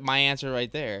me that my answer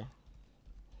right there.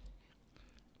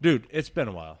 Dude, it's been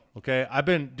a while. Okay, I've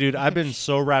been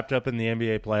so wrapped up in the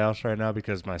NBA playoffs right now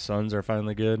because my Suns are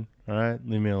finally good. All right,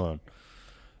 leave me alone.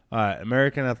 All right,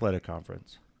 American Athletic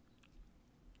Conference.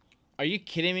 Are you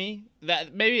kidding me?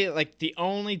 That maybe like the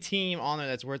only team on there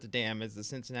that's worth a damn is the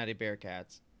Cincinnati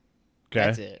Bearcats. Okay,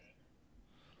 that's it.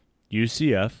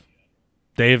 UCF,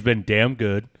 they have been damn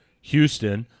good.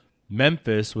 Houston,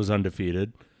 Memphis was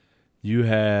undefeated. You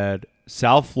had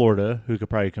South Florida, who could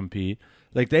probably compete.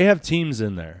 Like, they have teams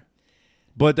in there.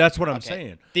 But that's what I'm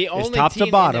saying. The only top team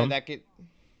to bottom, in there that could...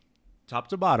 top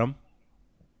to bottom,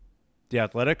 the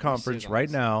Athletic Conference right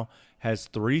now has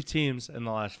 3 teams in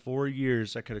the last 4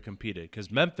 years that could have competed.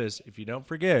 Because Memphis, if you don't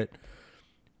forget,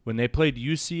 when they played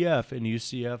UCF and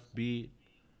UCF beat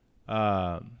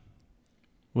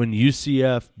when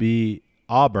UCF beat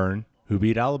Auburn, who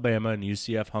beat Alabama, and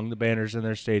UCF hung the banners in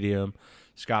their stadium,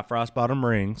 Scott Frost bottom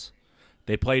rings,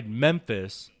 they played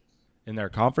Memphis in their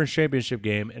conference championship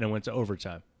game, and it went to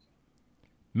overtime.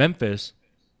 Memphis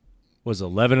was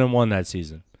 11-1 that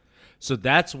season. So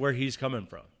that's where he's coming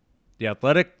from. The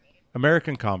Athletic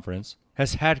American Conference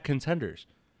has had contenders.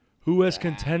 Who has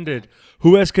contended?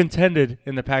 Who has contended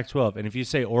in the Pac-12? And if you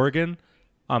say Oregon,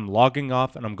 I'm logging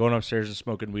off and I'm going upstairs and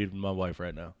smoking weed with my wife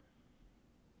right now.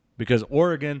 Because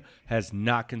Oregon has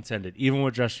not contended, even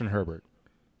with Justin Herbert.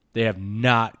 They have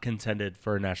not contended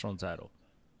for a national title.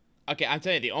 Okay, I'm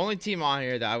telling you, the only team on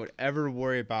here that I would ever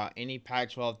worry about any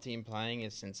Pac-12 team playing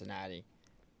is Cincinnati.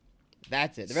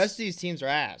 That's it. The rest of these teams are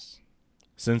ass.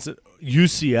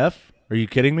 UCF? Are you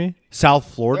kidding me?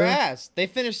 South Florida? They're ass. They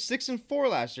finished 6-4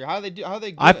 last year. How they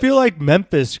good? I feel like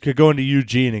Memphis could go into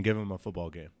Eugene and give them a football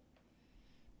game.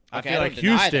 Okay, I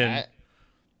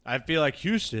feel like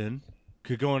Houston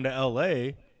could go into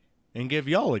LA and give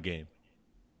y'all a game.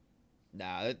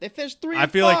 Nah, they finished 3-5.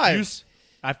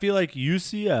 I feel like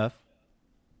UCF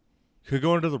could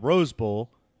go into the Rose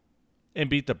Bowl and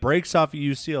beat the brakes off of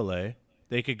UCLA.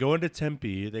 They could go into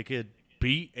Tempe. They could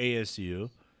beat ASU.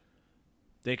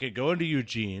 They could go into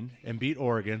Eugene and beat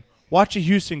Oregon. Watch a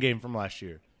Houston game from last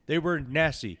year. They were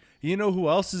nasty. You know who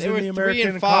else is in the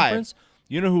American Conference?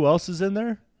 You know who else is in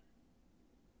there?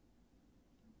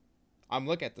 I'm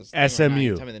looking at this. SMU.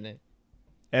 Right, tell me the name.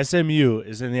 SMU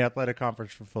is in the Athletic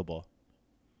Conference for football.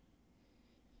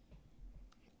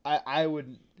 I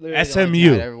would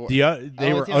SMU.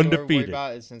 They were undefeated.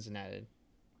 About is Cincinnati.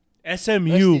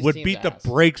 SMU would beat the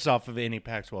brakes off of any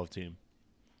Pac-12 team.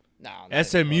 No,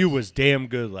 SMU was damn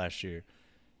good last year.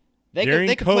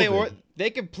 They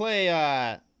could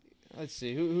play. Let's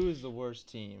see, who is the worst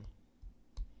team?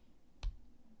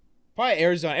 Probably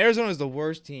Arizona. Arizona is the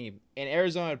worst team, and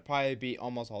Arizona would probably beat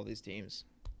almost all these teams.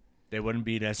 They wouldn't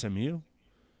beat SMU?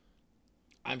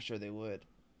 I'm sure they would.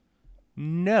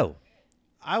 No.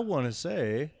 I want to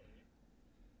say...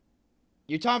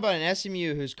 You're talking about an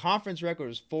SMU whose conference record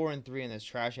is 4-3 in this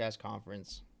trash-ass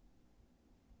conference.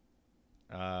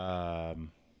 Like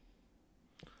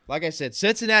I said,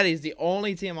 Cincinnati is the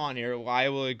only team on here who I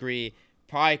will agree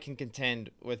probably can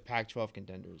contend with Pac-12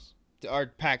 contenders. Or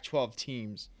Pac-12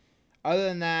 teams. Other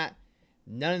than that,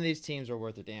 none of these teams are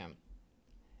worth a damn.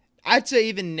 I'd say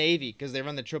even Navy, because they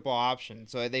run the triple option,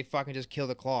 so they fucking just kill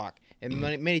the clock. And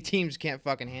many teams can't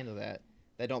fucking handle that.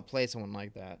 They don't play someone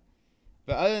like that.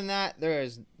 But other than that, there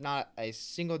is not a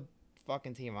single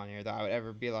fucking team on here that I would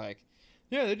ever be like,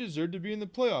 yeah, they deserve to be in the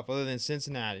playoff, other than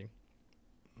Cincinnati.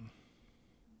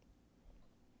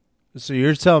 So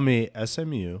you're telling me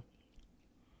SMU...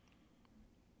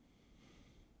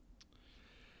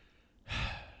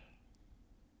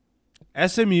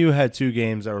 SMU had 2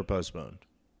 games that were postponed.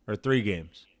 Or 3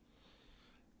 games.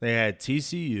 They had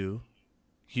TCU,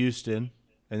 Houston,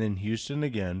 and then Houston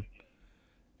again,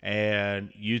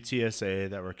 and UTSA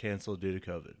that were canceled due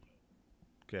to COVID.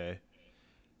 Okay.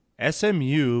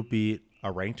 SMU beat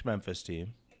a ranked Memphis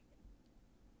team.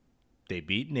 They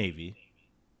beat Navy.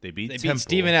 They beat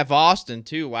Stephen F. Austin,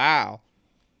 too. Wow.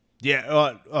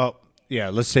 Yeah. Yeah,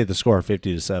 let's say the score,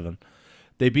 50-7.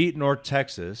 They beat North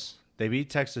Texas. They beat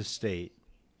Texas State.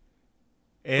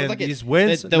 And these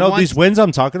wins, these wins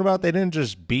I'm talking about, they didn't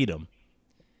just beat them.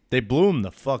 They blew them the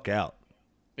fuck out.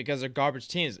 Because they're garbage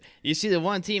teams. You see the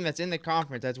one team that's in the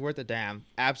conference that's worth a damn,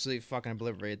 absolutely fucking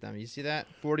obliterate them. You see that?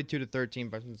 42-13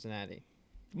 by Cincinnati.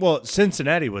 Well,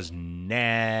 Cincinnati was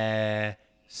nasty.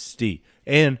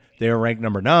 And they were ranked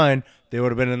number 9. They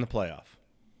would have been in the playoff.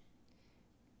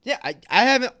 Yeah, I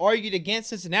haven't argued against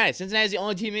Cincinnati. Cincinnati's the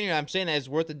only team in here I'm saying that is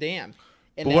worth a damn.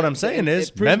 And but what I'm saying is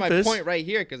it proves Memphis, my point right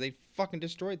here because they fucking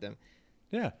destroyed them.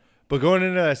 Yeah. But going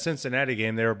into a Cincinnati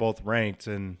game, they were both ranked,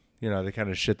 and, they kind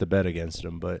of shit the bed against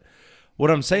them. But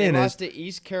what I'm saying is... They lost to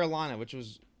East Carolina, which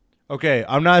was... Okay,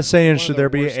 I'm not saying should there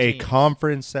be a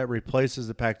conference that replaces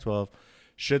the Pac-12.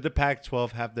 Should the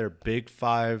Pac-12 have their Big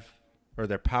 5 or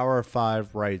their Power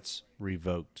 5 rights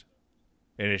revoked?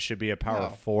 And it should be a Power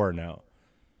 4 now.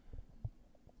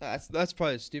 That's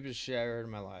probably the stupidest shit I ever heard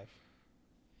in my life.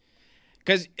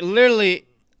 Because literally,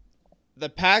 the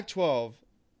Pac-12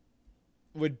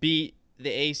 would beat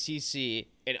the ACC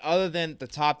and other than the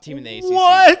top team in the ACC.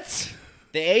 What?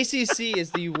 The ACC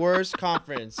is the worst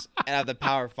conference out of the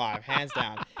Power 5, hands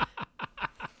down.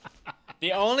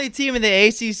 The only team in the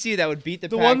ACC that would beat the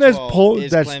Pac-12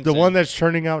 is Clemson. The one that's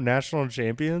turning out national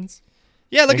champions.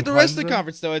 Yeah, look at the rest of the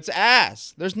conference, though. It's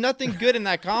ass. There's nothing good in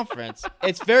that conference.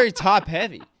 It's very top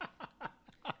heavy.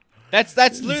 That's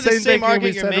literally the same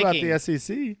argument you're making. About the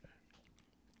SEC.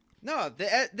 No,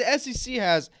 the SEC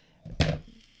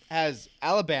has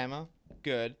Alabama,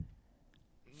 good,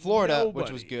 Florida,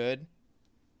 which was good,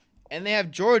 and they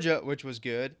have Georgia, which was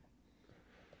good.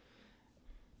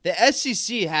 The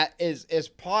SEC is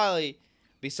probably,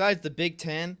 besides the Big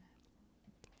Ten,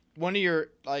 one of your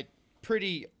like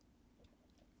pretty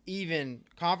even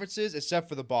conferences, except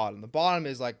for the bottom. The bottom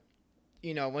is like,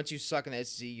 once you suck in the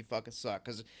SEC, you fucking suck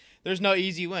because there's no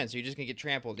easy win, so you're just gonna get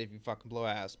trampled if you fucking blow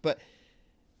ass. But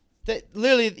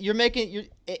literally, you're making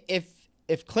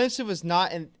if Clemson was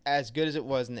not as good as it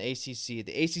was in the ACC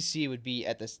would be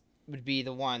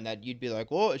the one that you'd be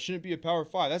like, well, it shouldn't be a Power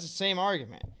 5. That's the same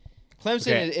argument.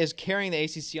 Clemson is carrying the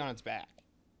ACC on its back.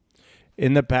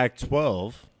 In the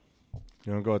Pac-12,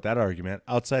 you don't go with that argument.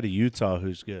 Outside of Utah,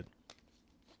 who's good?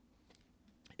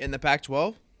 In the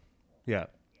Pac-12? Yeah.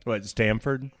 What,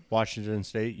 Stanford, Washington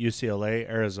State, UCLA,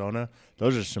 Arizona?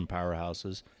 Those are some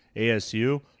powerhouses.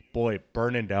 ASU, boy,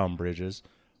 burning down bridges.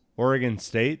 Oregon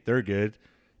State, they're good.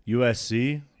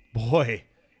 USC, boy,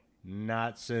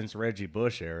 not since Reggie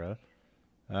Bush era.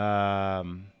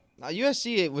 Now,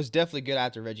 USC was definitely good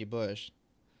after Reggie Bush.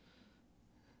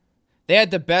 They had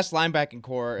the best linebacking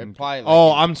core and probably.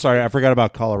 I'm sorry, I forgot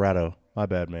about Colorado. My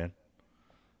bad, man.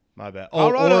 My bad.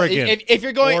 Colorado, Oregon. If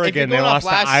you're going they off lost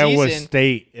last to Iowa season,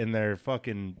 State in their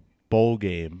fucking bowl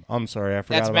game. I'm sorry, I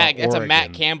forgot about Oregon. That's a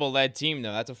Matt Campbell led team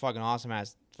though. That's a fucking awesome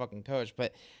ass fucking coach.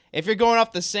 But if you're going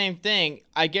off the same thing,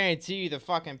 I guarantee you the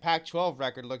fucking Pac-12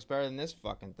 record looks better than this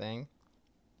fucking thing.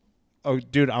 Oh,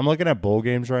 dude, I'm looking at bowl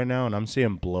games right now, and I'm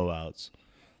seeing blowouts.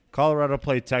 Colorado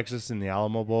played Texas in the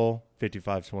Alamo Bowl,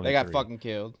 55-23. They got fucking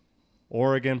killed.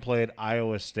 Oregon played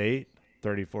Iowa State,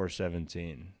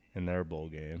 34-17 in their bowl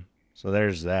game. So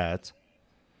there's that.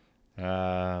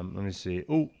 Let me see.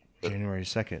 Oh, January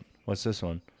 2nd. What's this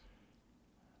one?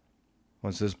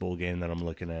 What's this bowl game that I'm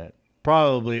looking at?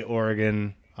 Probably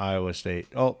Oregon, Iowa State.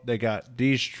 Oh, they got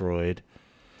destroyed.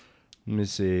 Let me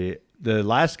see. The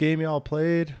last game y'all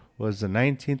played was the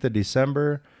 19th of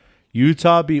December.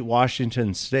 Utah beat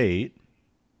Washington State.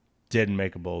 Didn't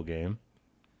make a bowl game.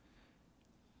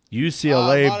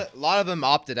 UCLA. A lot of them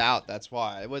opted out. That's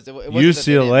why. It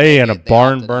UCLA and a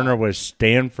barn burner with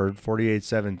Stanford,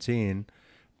 48-17.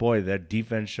 Boy, that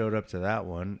defense showed up to that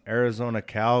one. Arizona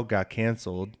Cal got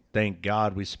canceled. Thank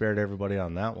God we spared everybody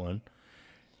on that one.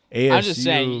 ASU I'm just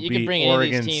saying, you can bring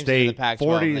any of these teams to the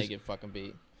Pac-12 and they get fucking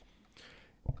beat.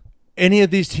 Any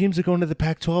of these teams that go into the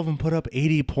Pac-12 and put up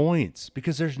 80 points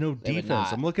because there's no defense.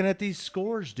 I'm looking at these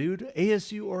scores, dude.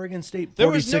 ASU, Oregon State,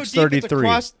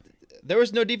 46-33. There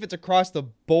was no defense across the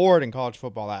board in college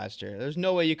football last year. There's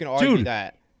no way you can argue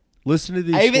that. Listen to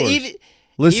these scores.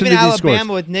 Even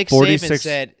Alabama with Nick Saban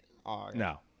said,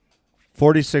 no.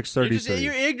 46-33.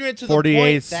 You're ignorant to the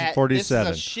point that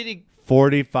 47. This is a shitty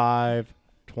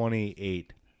 45-28.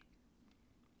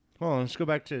 Well, let's go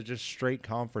back to just straight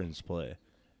conference play.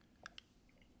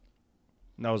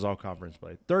 That was all conference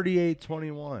play.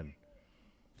 38-21.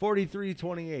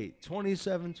 43-28.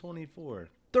 27-24.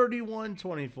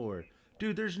 31-24.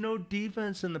 Dude, there's no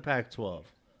defense in the Pac-12.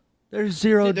 There's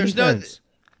zero defense.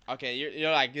 Okay,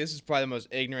 you're like, this is probably the most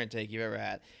ignorant take you've ever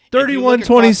had.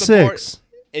 31-26.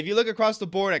 If you look across the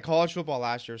board at college football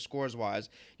last year, scores-wise,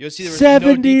 you'll see there was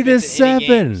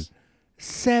 70-7.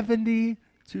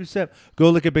 70-7. Go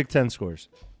look at Big Ten scores.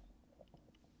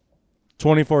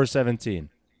 24-17.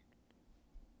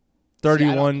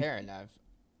 31. I don't care enough.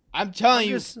 I'm telling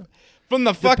you, from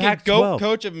the fucking GOAT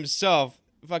coach of himself,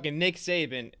 fucking Nick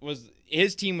Saban,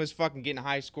 his team was fucking getting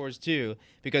high scores too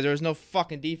because there was no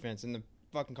fucking defense in the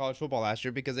fucking college football last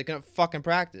year because they couldn't fucking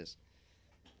practice.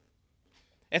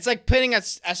 It's like putting a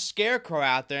scarecrow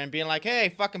out there and being like, "Hey,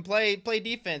 fucking play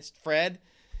defense, Fred."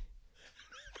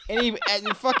 Any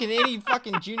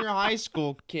fucking junior high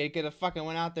school kid could have fucking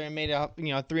went out there and made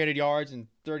 300 yards and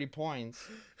 30 points.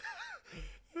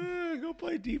 Go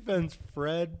play defense,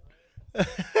 Fred.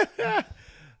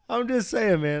 I'm just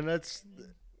saying, man. That's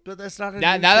not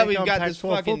now that we've got this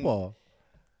fucking football.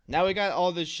 Now we got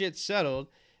all this shit settled.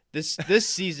 This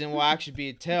season will actually be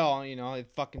a tell. If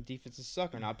fucking defenses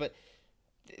suck or not. But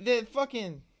the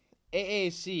fucking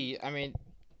AAC. I mean,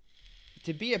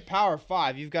 to be a Power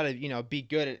 5, you've got to be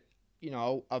good at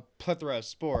a plethora of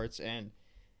sports. And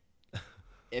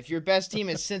if your best team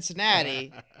is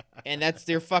Cincinnati, and that's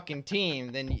their fucking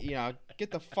team, then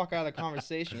get the fuck out of the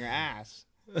conversation, your ass.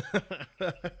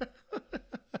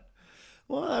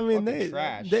 Well, I mean, they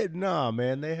had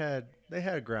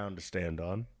ground to stand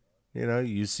on.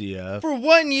 UCF for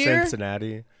 1 year,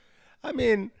 Cincinnati. I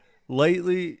mean,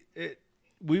 lately,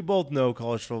 we both know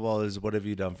college football is what have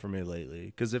you done for me lately?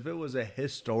 Because if it was a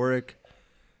historic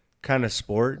kind of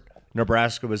sport,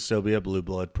 Nebraska would still be a blue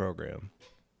blood program.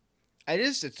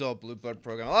 It's still a blue blood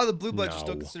program. A lot of the blue bloods are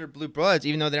still considered blue bloods,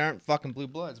 even though they aren't fucking blue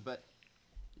bloods. But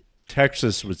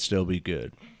Texas would still be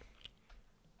good,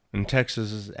 and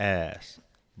Texas is ass.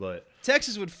 But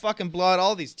Texas would fucking blow out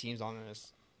all these teams on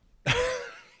this.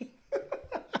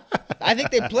 I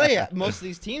think they play most of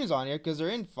these teams on here because they're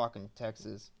in fucking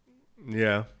Texas.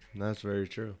 Yeah, that's very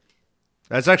true.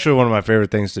 That's actually one of my favorite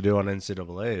things to do on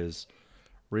NCAA is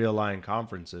realign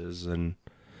conferences, and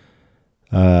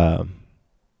like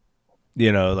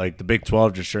the Big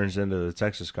 12 just turns into the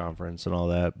Texas Conference and all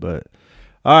that. But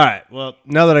all right, well,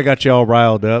 now that I got you all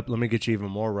riled up, let me get you even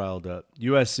more riled up.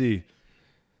 USC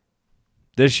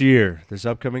this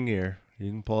upcoming year,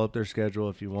 you can pull up their schedule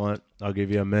if you want. I'll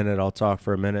give you a minute. I'll talk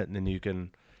for a minute, and then you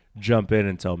can jump in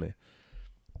and tell me.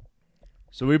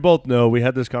 So we both know we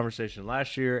had this conversation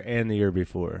last year and the year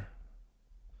before.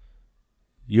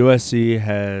 USC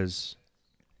has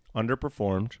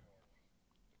underperformed.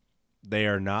 They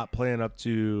are not playing up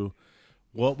to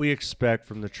what we expect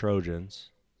from the Trojans.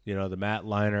 The Matt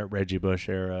Leinart, Reggie Bush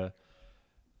era,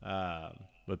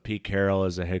 with Pete Carroll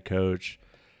as a head coach.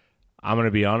 I'm going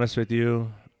to be honest with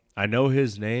you. I know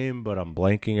his name, but I'm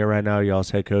blanking it right now.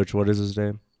 Y'all's head coach, what is his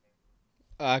name?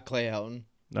 Clay Helton.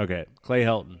 Okay, Clay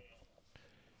Helton.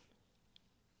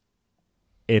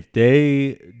 If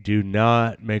they do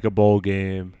not make a bowl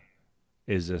game,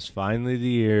 is this finally the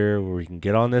year where we can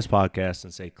get on this podcast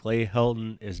and say Clay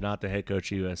Helton is not the head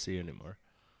coach of USC anymore?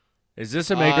 Is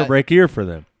this a make or break year for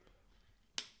them?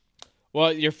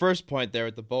 Well, your first point there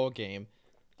with the bowl game,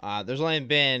 there's only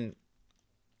been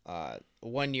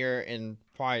 1 year in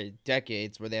probably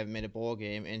decades where they haven't made a bowl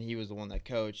game, and he was the one that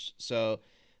coached. So,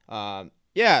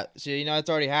 it's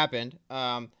already happened.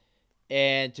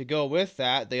 And to go with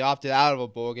that, they opted out of a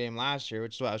bowl game last year,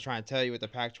 which is what I was trying to tell you with the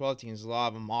Pac-12 teams. A lot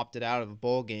of them opted out of a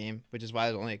bowl game, which is why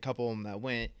there's only a couple of them that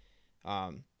went.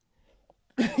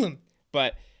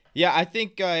 But, yeah, I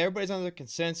think everybody's under the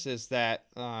consensus that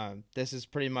this is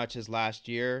pretty much his last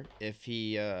year if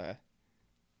he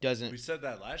doesn't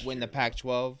win the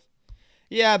Pac-12.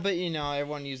 Yeah, but,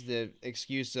 everyone used the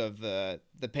excuse of the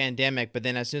pandemic, but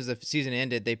then as soon as the season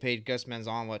ended, they paid Gus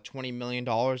Malzahn, $20 million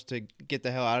to get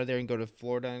the hell out of there and go to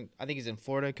Florida. I think he's in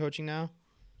Florida coaching now.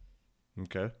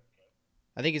 Okay.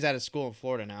 I think he's at a school in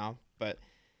Florida now, but,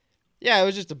 yeah, it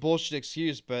was just a bullshit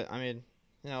excuse, but, I mean,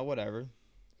 whatever.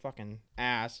 Fucking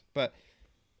ass. But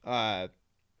I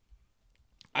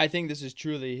think this is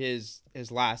truly his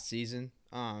last season.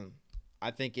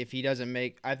 I think if he doesn't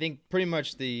pretty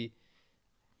much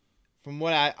from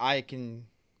what I can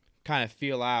kind of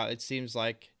feel out, it seems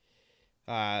like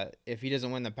if he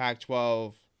doesn't win the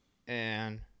Pac-12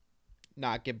 and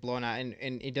not get blown out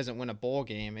and he doesn't win a bowl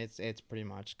game, it's pretty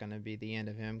much going to be the end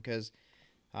of him because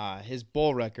his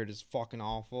bowl record is fucking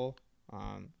awful,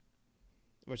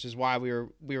 which is why we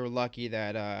were lucky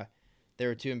that they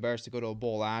were too embarrassed to go to a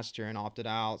bowl last year and opted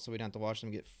out, so we didn't have to watch them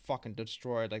get fucking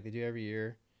destroyed like they do every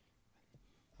year.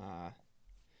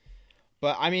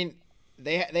 But, I mean,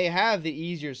 They have the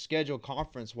easier schedule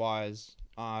conference-wise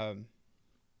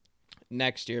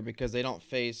next year because they don't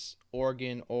face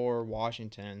Oregon or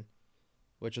Washington,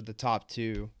 which are the top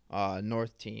two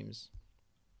North teams.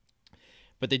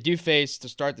 But they do face, to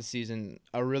start the season,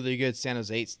 a really good San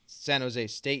Jose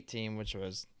State team, which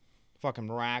was fucking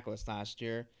miraculous last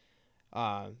year.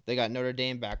 They got Notre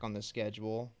Dame back on the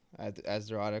schedule as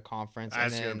they're out of conference.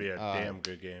 That's going to be a damn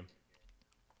good game.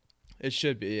 It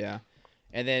should be, yeah.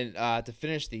 And then to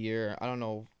finish the year, I don't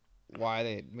know why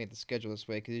they made the schedule this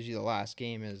way because usually the last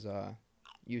game is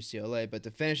UCLA. But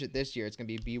to finish it this year, it's going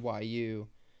to be BYU.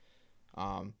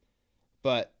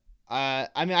 But,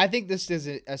 I think this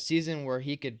is a season where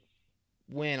he could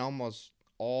win almost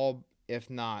all, if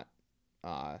not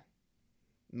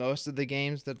most of the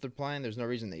games that they're playing. There's no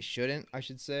reason they shouldn't, I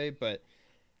should say. But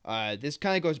this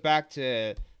kind of goes back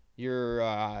to your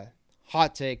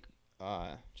hot take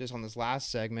just on this last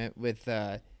segment with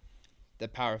the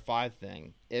Power 5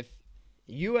 thing. If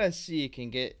USC can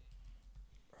get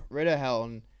rid of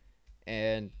Helton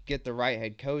and get the right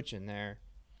head coach in there,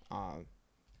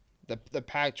 the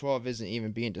Pac-12 isn't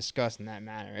even being discussed in that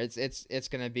manner. It's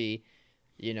going to be,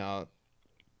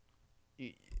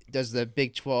 does the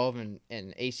Big 12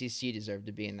 and ACC deserve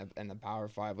to be in the Power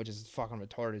 5, which is a fucking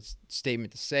retarded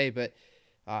statement to say, but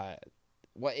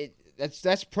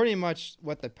that's pretty much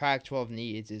what the Pac-12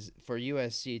 needs, is for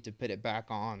USC to put it back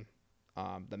on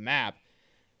the map.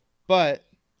 But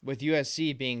with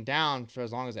USC being down for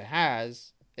as long as it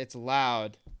has, it's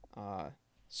allowed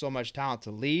so much talent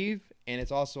to leave, and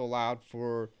it's also allowed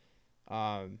for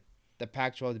the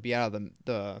Pac-12 to be out of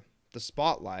the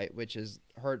spotlight, which has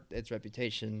hurt its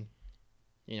reputation,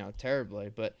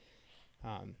 terribly. But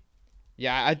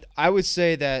I would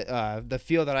say that the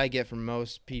feel that I get from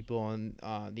most people and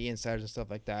the insiders and stuff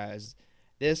like that is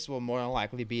this will more than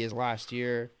likely be his last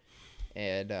year,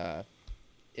 and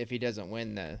if he doesn't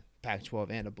win the Pac-12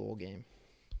 and a bowl game.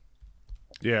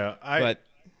 Yeah,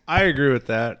 I agree with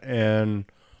that, and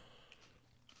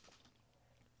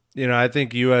I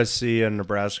think USC and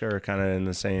Nebraska are kind of in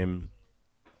the same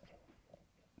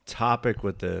topic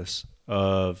with this.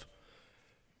 Of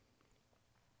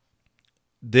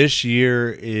this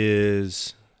year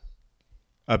is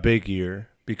a big year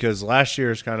because last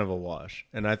year is kind of a wash,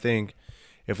 and I think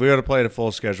if we would have played a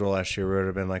full schedule last year, we would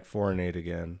have been like 4-8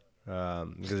 again.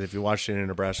 Because if you watched any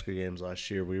Nebraska games last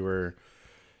year, we were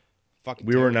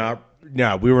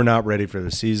not ready for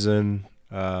the season.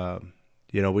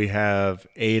 We have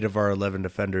 8 of our 11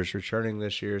 defenders returning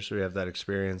this year, so we have that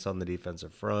experience on the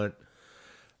defensive front.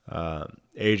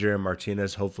 Adrian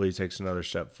Martinez hopefully takes another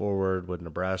step forward with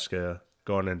Nebraska.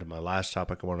 Going into my last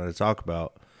topic I wanted to talk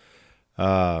about,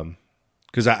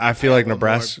 because I feel like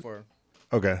Nebraska.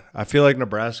 Okay, I feel like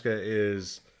Nebraska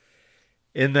is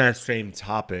in that same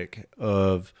topic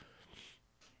of,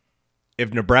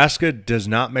 if Nebraska does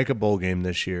not make a bowl game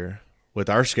this year with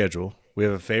our schedule, we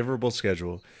have a favorable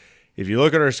schedule. If you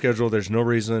look at our schedule, there's no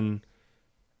reason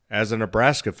as a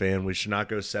Nebraska fan we should not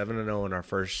go 7-0 in our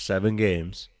first 7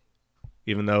 games,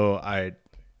 even though I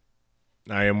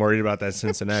am worried about that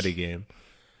Cincinnati game.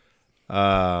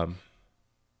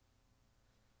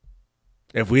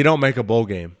 If we don't make a bowl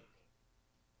game,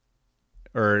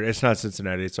 or it's not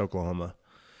Cincinnati, it's Oklahoma,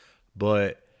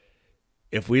 but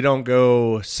if we don't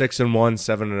go 6-1,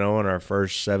 7-0 in our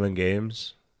first 7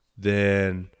 games,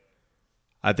 then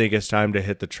I think it's time to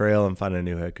hit the trail and find a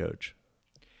new head coach.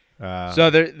 So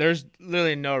there's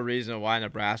literally no reason why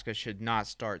Nebraska should not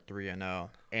start 3-0,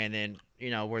 and then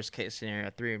worst case scenario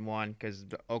 3-1, because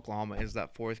Oklahoma is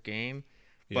that 4th game.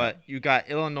 Yeah. But you got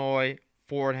Illinois,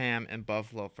 Fordham, and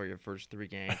Buffalo for your first 3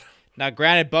 games. Now,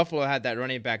 granted, Buffalo had that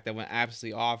running back that went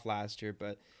absolutely off last year,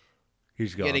 but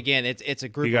he's gone. Yet again, it's a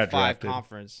group of 5 drafted.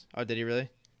 Conference. Oh, did he really?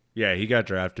 Yeah, he got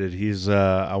drafted. He's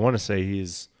I want to say he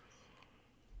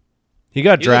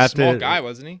got drafted. He was a small guy,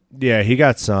 wasn't he? Yeah, he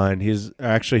got signed. He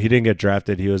didn't get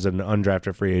drafted. He was an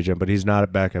undrafted free agent, but he's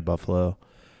not back at Buffalo.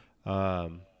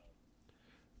 But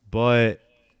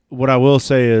what I will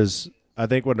say is, I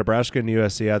think with Nebraska and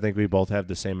USC, I think we both have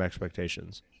the same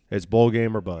expectations. It's bowl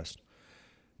game or bust.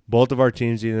 Both of our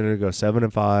teams either going to go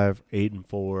 7-5,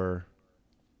 8-4.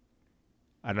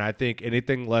 And I think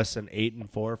anything less than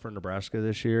 8-4 for Nebraska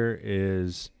this year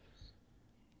is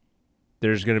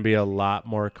there's going to be a lot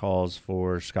more calls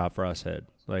for Scott Frost's head.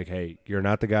 Like, hey, you're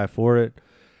not the guy for it.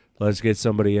 Let's get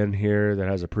somebody in here that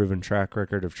has a proven track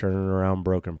record of turning around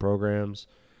broken programs.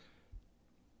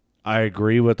 I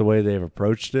agree with the way they've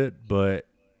approached it, but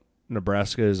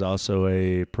Nebraska is also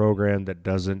a program that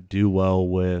doesn't do well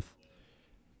with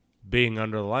being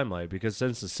under the limelight, because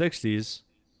since the 60s,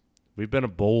 we've been a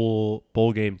bowl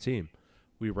game team.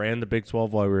 We ran the Big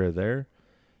 12 while we were there,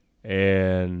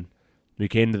 and we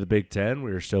came to the Big 10.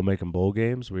 We were still making bowl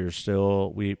games. We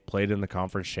played in the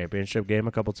conference championship game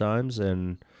a couple times,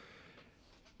 and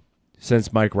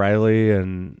since Mike Riley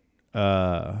and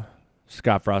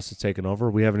Scott Frost has taken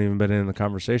over, we haven't even been in the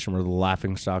conversation. We're the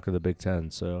laughing stock of the Big 10.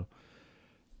 So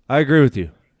I agree with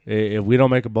you. If we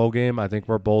don't make a bowl game, I think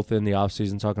we're both in the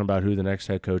offseason talking about who the next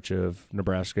head coach of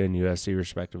Nebraska and USC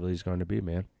respectively is going to be,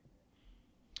 man.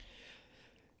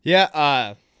 Yeah,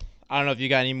 I don't know if you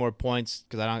got any more points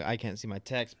because I can't see my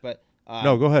text, but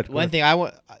no, go ahead. One thing I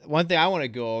want to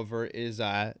go over is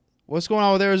what's going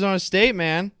on with Arizona State,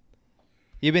 man.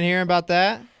 You been hearing about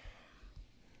that?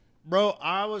 Bro,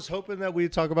 I was hoping that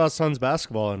we'd talk about Suns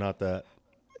basketball and not that.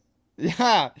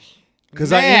 Yeah.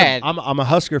 Because I'm a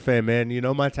Husker fan, man. You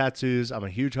know my tattoos. I'm a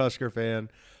huge Husker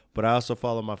fan, but I also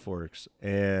follow my Forks.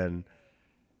 And,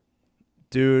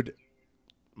 dude,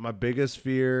 my biggest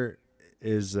fear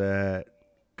is that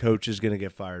coach is going to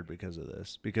get fired because of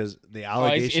this. Because the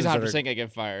allegations he's 100% going to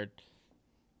get fired.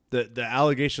 The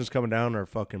allegations coming down are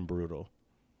fucking brutal.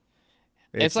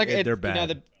 They're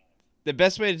bad. The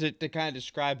best way to kind of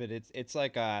describe it, it's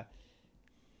like the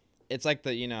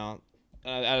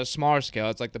at a smaller scale.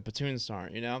 It's like the platoon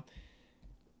sergeant, you know?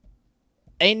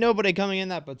 Ain't nobody coming in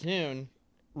that platoon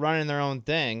running their own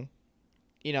thing,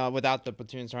 you know, without the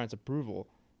platoon sergeant's approval.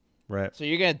 Right. So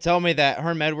you're going to tell me that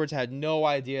Herm Edwards had no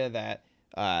idea that,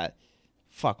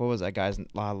 what was that guy's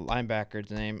linebacker's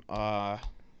name? Oh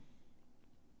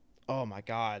my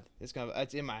God.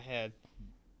 It's in my head.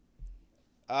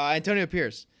 Antonio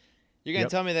Pierce. You're going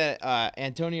to tell me that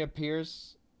Antonio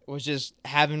Pierce was just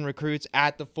having recruits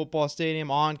at the football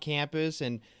stadium on campus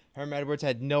and Herm Edwards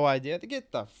had no idea to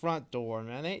get the front door,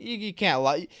 man. You can't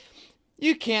lie.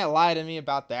 You can't lie to me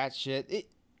about that shit.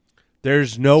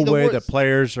 There's no way that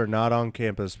players are not on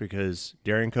campus because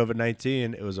during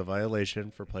COVID-19, it was a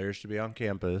violation for players to be on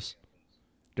campus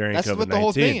during COVID-19. That's what the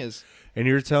whole thing is. And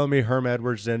you're telling me Herm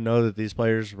Edwards didn't know that these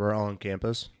players were on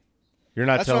campus? You're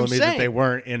not telling me that they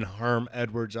weren't in Herm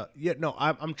Edwards. No,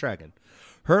 I'm tracking.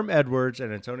 Herm Edwards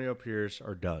and Antonio Pierce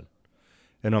are done.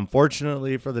 And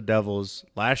unfortunately for the Devils,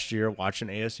 last year watching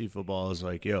ASC football, I was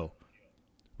like, yo,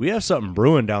 we have something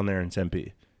brewing down there in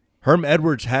Tempe. Herm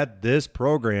Edwards had this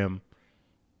program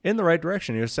in the right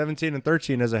direction. He was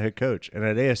 17-13 as a head coach. And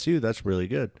at ASU, that's really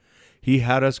good. He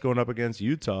had us going up against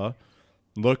Utah,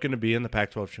 looking to be in the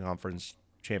Pac-12 Conference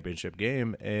Championship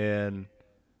game. And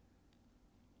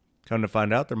come to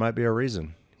find out, there might be a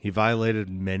reason. He violated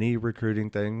many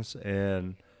recruiting things.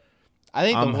 And I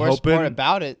think the worst part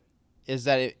about it is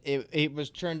that it was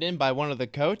turned in by one of the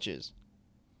coaches.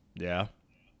 Yeah.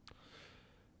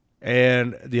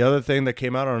 And the other thing that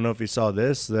came out, I don't know if you saw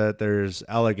this, that there's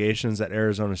allegations that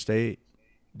Arizona State,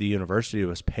 the university,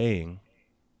 was paying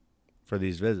for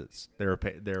these visits. They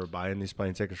were buying these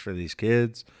plane tickets for these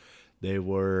kids. They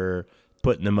were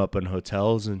putting them up in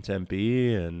hotels in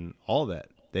Tempe and all that.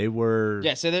 They were...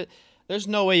 Yeah, so there's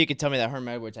no way you could tell me that Herm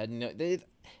Edwards had no...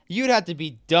 You'd have to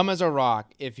be dumb as a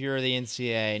rock if you're the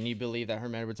NCAA and you believe that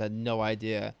Herm Edwards had no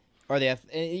idea. Or the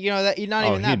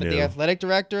but the athletic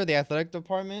director, the athletic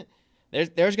department, there's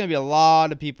going to be a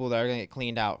lot of people that are going to get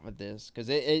cleaned out for this because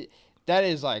that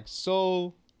is like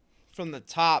so from the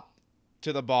top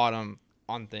to the bottom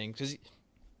on things. Because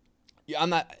you're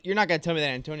not going to tell me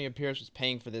that Antonio Pierce was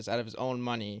paying for this out of his own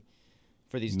money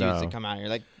for these dudes to come out here.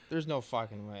 Like, there's no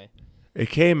fucking way. It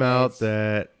came out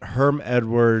that Herm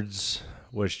Edwards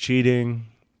was cheating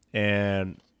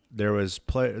and there was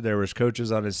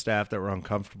coaches on his staff that were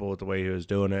uncomfortable with the way he was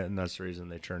doing it, and that's the reason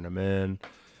they turned him in.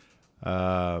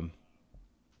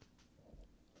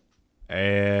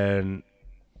 And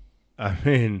I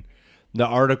mean, the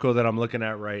article that I'm looking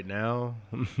at right now,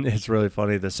 it's really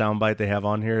funny. The soundbite they have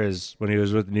on here is when he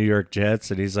was with the New York Jets,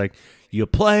 and he's like, "You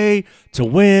play to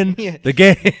win the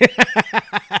game."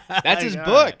 That's his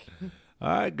book. All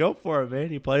right, go for it,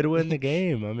 man. You play to win the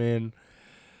game. I mean.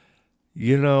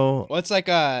 You know, well, it's like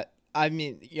a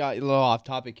little off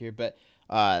topic here, but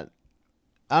I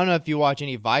don't know if you watch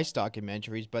any Vice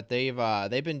documentaries, but they've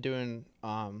been doing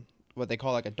what they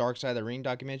call like a Dark Side of the Ring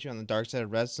documentary on the Dark Side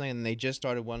of Wrestling, and they just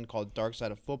started one called Dark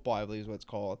Side of Football, I believe is what it's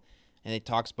called, and it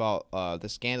talks about the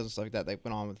scandals and stuff like that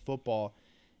went on with football,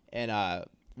 and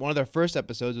one of their first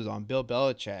episodes was on Bill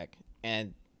Belichick,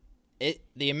 and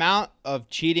the amount of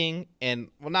cheating and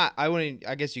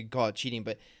I guess you could call it cheating,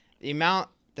 but the amount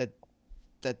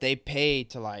that they pay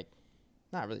to, like,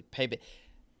 not really pay, but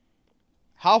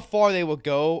how far they will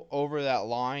go over that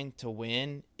line to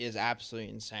win is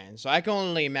absolutely insane. So I can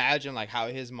only imagine, like, how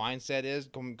his mindset is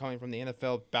coming from the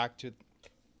NFL back to,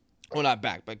 well, not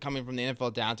back, but coming from the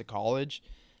NFL down to college,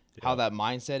 how that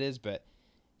mindset is. But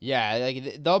yeah,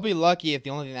 like, they'll be lucky if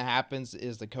the only thing that happens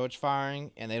is the coach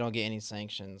firing and they don't get any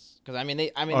sanctions. Because I mean,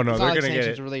 it's not like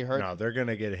sanctions really hurt. No, they're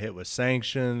gonna get hit with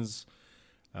sanctions.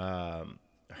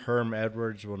 Herm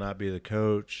Edwards will not be the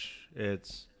coach.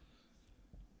 It's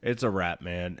a wrap,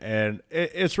 man. And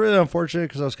it's really unfortunate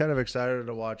because I was kind of excited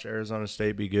to watch Arizona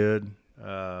State be good.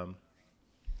 But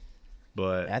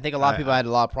I think a lot of people had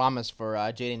a lot of promise for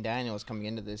Jaden Daniels coming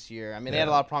into this year. I mean, they had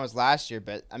a lot of promise last year,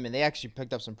 but I mean, they actually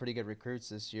picked up some pretty good recruits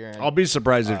this year. And, I'll be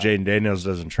surprised if Jaden Daniels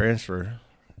doesn't transfer.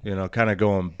 You know, kind of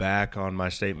going back on my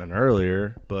statement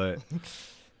earlier, but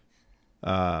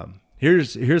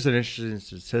here's an interesting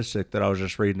statistic that I was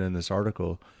just reading in this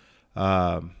article.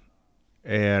 And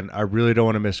I really don't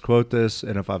want to misquote this.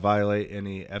 And if I violate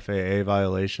any FAA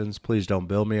violations, please don't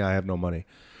bill me. I have no money.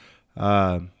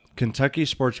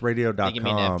 KentuckySportsRadio.com. I think you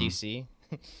mean the FTC.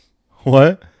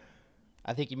 What?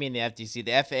 I think you mean the FTC.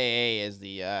 The FAA is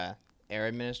the Air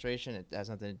Administration. It has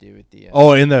nothing to do with the...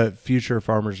 in the Future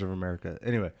Farmers of America.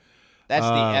 Anyway. That's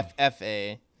the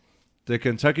FFA. The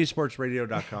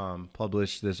KentuckySportsRadio.com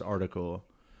published this article.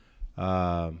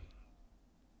 And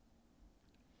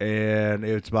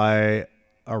it's by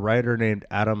a writer named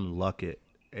Adam Luckett,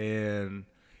 and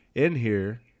in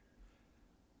here,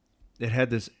 it had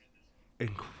this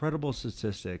incredible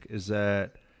statistic is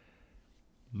that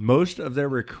most of their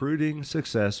recruiting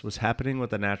success was happening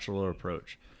with a natural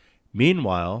approach.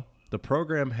 Meanwhile, the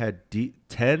program had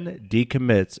 10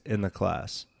 decommits in the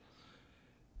class.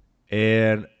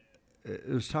 And it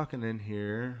was talking in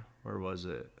here. Where was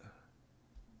it?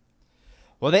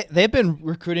 Well, they've been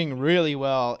recruiting really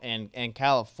well in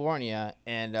California.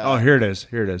 And here it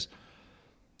is.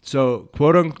 So,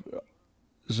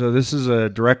 So this is a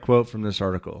direct quote from this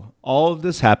article. All of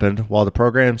this happened while the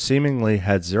program seemingly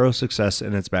had zero success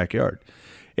in its backyard.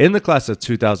 In the class of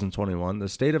 2021, the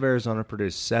state of Arizona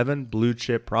produced 7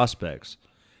 blue-chip prospects,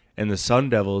 and the Sun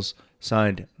Devils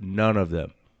signed none of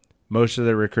them. Most of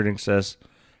their recruiting success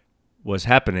was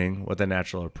happening with a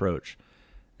natural approach.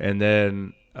 And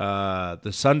then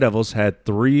the Sun Devils had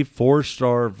 3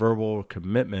 4-star verbal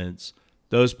commitments,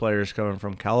 those players coming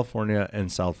from California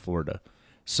and South Florida.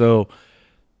 So,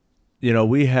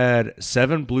 we had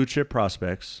 7 blue-chip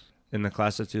prospects in the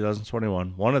class of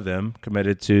 2021. One of them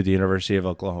committed to the University of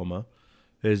Oklahoma,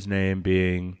 his name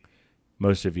being,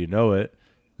 most of you know it,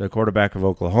 the quarterback of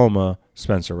Oklahoma,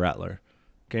 Spencer Rattler.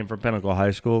 Came from Pinnacle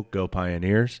High School, go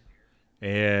Pioneers.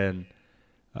 And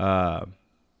the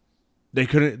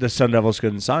Sun Devils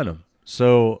couldn't sign him.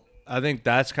 So I think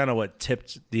that's kind of what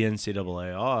tipped the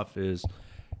NCAA off is,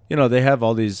 they have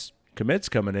all these commits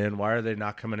coming in. Why are they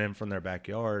not coming in from their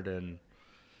backyard? And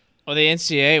well, the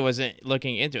NCAA wasn't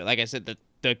looking into it. Like I said,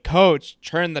 the coach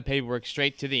turned the paperwork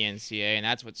straight to the NCAA, and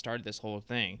that's what started this whole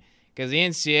thing. Because the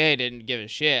NCAA didn't give a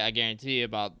shit, I guarantee you,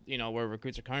 about where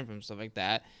recruits are coming from, stuff like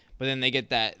that. But then they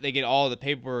get all the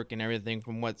paperwork and everything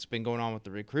from what's been going on with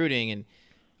the recruiting, and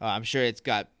I'm sure it's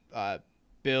got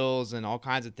bills and all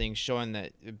kinds of things showing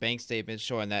that bank statements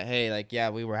showing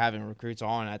that we were having recruits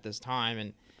on at this time,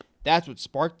 and that's what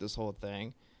sparked this whole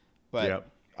thing. But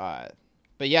yep.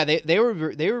 But yeah, they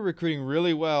were recruiting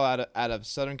really well out of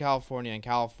Southern California and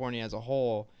California as a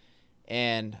whole,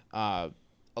 and a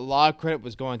lot of credit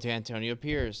was going to Antonio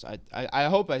Pierce. I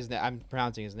hope I'm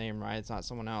pronouncing his name right. It's not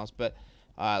someone else, but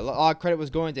a lot of credit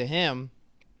was going to him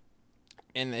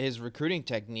and his recruiting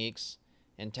techniques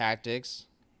and tactics.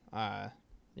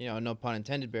 No pun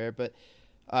intended there. But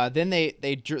then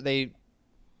they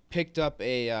picked up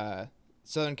a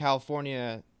Southern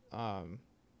California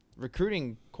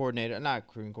recruiting coordinator, not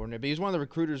recruiting coordinator, but he was one of the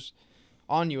recruiters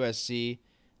on USC.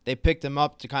 They picked him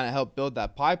up to kind of help build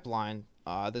that pipeline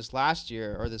this last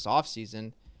year or this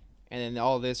offseason, and then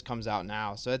all this comes out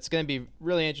now. So it's going to be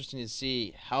really interesting to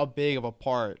see how big of a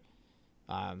part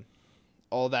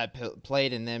all that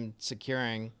played in them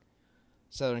securing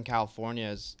Southern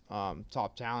California's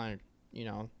top talent,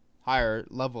 higher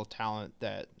level talent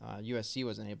that USC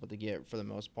wasn't able to get for the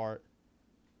most part.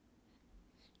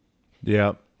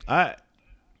 Yeah.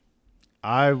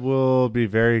 I will be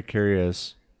very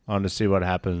curious on to see what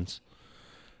happens.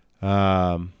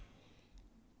 Of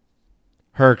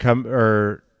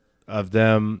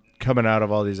them coming out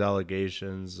of all these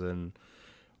allegations and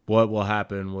what will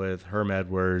happen with Herm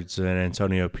Edwards and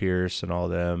Antonio Pierce and all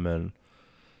them. And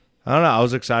I don't know. I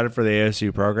was excited for the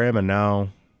ASU program, and now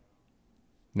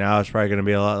it's probably going to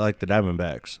be a lot like the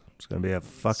Diamondbacks. It's going to be a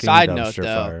fucking dumpster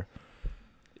fire.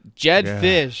 Jed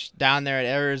Fish down there at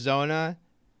Arizona,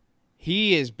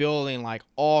 he is building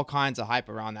all kinds of hype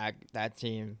around that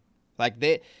team.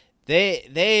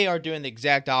 They are doing the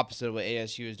exact opposite of what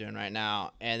ASU is doing right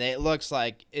now, and it looks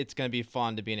like it's going to be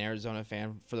fun to be an Arizona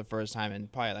fan for the first time in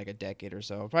probably a decade or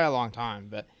so, probably a long time.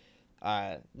 But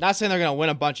not saying they're going to win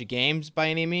a bunch of games by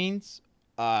any means,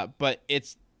 but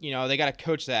it's they got a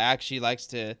coach that actually likes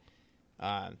to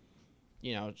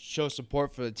show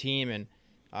support for the team and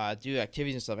do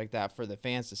activities and stuff like that for the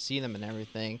fans to see them and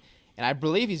everything. And I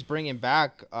believe he's bringing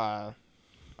back, or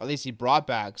at least he brought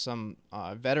back some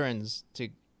veterans to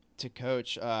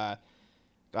coach. I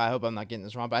hope I'm not getting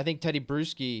this wrong, but I think Teddy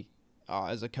Bruschi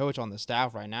is a coach on the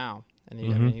staff right now. And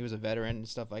he was a veteran and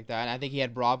stuff like that. And I think he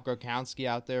had Rob Gronkowski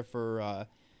out there for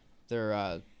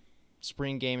their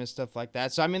spring game and stuff like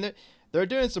that. So, I mean, they're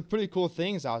doing some pretty cool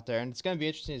things out there, and it's going to be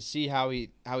interesting to see how he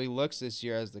looks this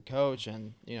year as the coach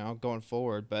and, going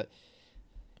forward. But,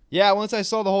 yeah, once I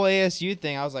saw the whole ASU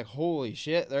thing, I was like, holy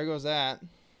shit, there goes that.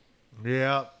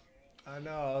 Yeah, I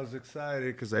know. I was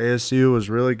excited because ASU was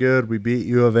really good. We beat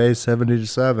U of A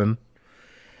 70-7.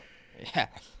 Yeah.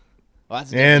 Well,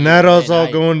 and that was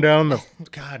all going down the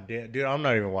 – God damn, dude, I'm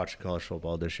not even watching college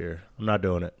football this year. I'm not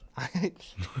doing it.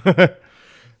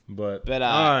 But all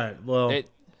right, well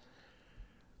 –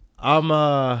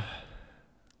 I'm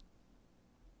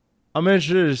I'm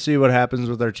interested to see what happens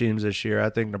with our teams this year. I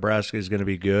think Nebraska is going to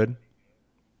be good,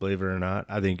 believe it or not.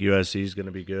 I think USC is going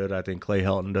to be good. I think Clay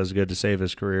Helton does good to save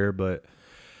his career. But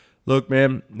look,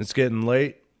 man, it's getting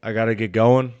late. I got to get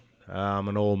going. I'm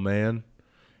an old man.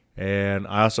 And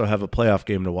I also have a playoff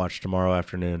game to watch tomorrow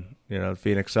afternoon. The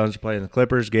Phoenix Suns are playing the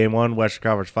Clippers, Game 1, Western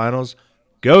Conference Finals.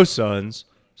 Go Suns!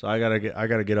 So I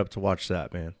gotta get up to watch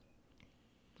that, man.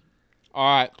 All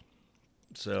right.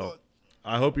 So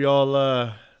I hope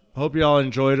y'all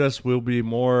enjoyed us. We'll be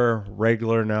more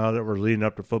regular now that we're leading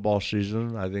up to football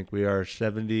season. I think we are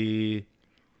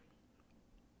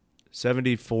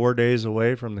 74 days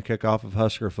away from the kickoff of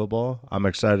Husker football. I'm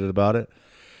excited about it.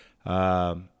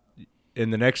 In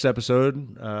the next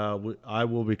episode, I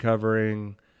will be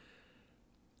covering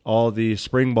all the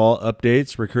spring ball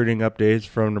updates, recruiting updates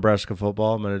from Nebraska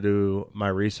football. I'm going to do my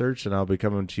research, and I'll be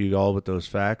coming to you all with those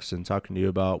facts and talking to you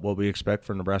about what we expect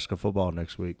from Nebraska football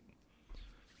next week.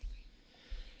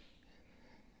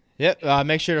 Yep.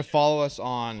 Make sure to follow us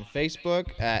on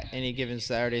Facebook at Any Given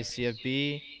Saturday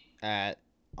CFB,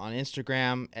 on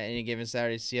Instagram at Any Given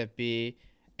Saturday CFB,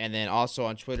 and then also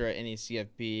on Twitter at Any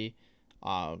CFB.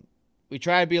 We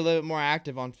try to be a little bit more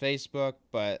active on Facebook,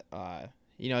 but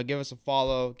give us a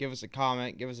follow, give us a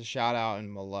comment, give us a shout out,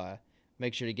 and we'll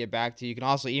make sure to get back to you. You can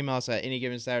also email us at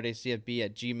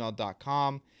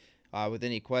anygivensaturdayscfb@gmail.com with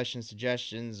any questions,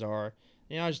 suggestions, or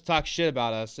just talk shit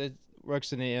about us. It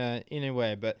works in any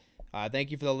way. But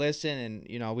thank you for the listen,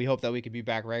 and we hope that we could be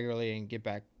back regularly and get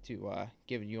back to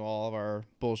giving you all of our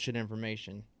bullshit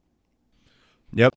information. Yep.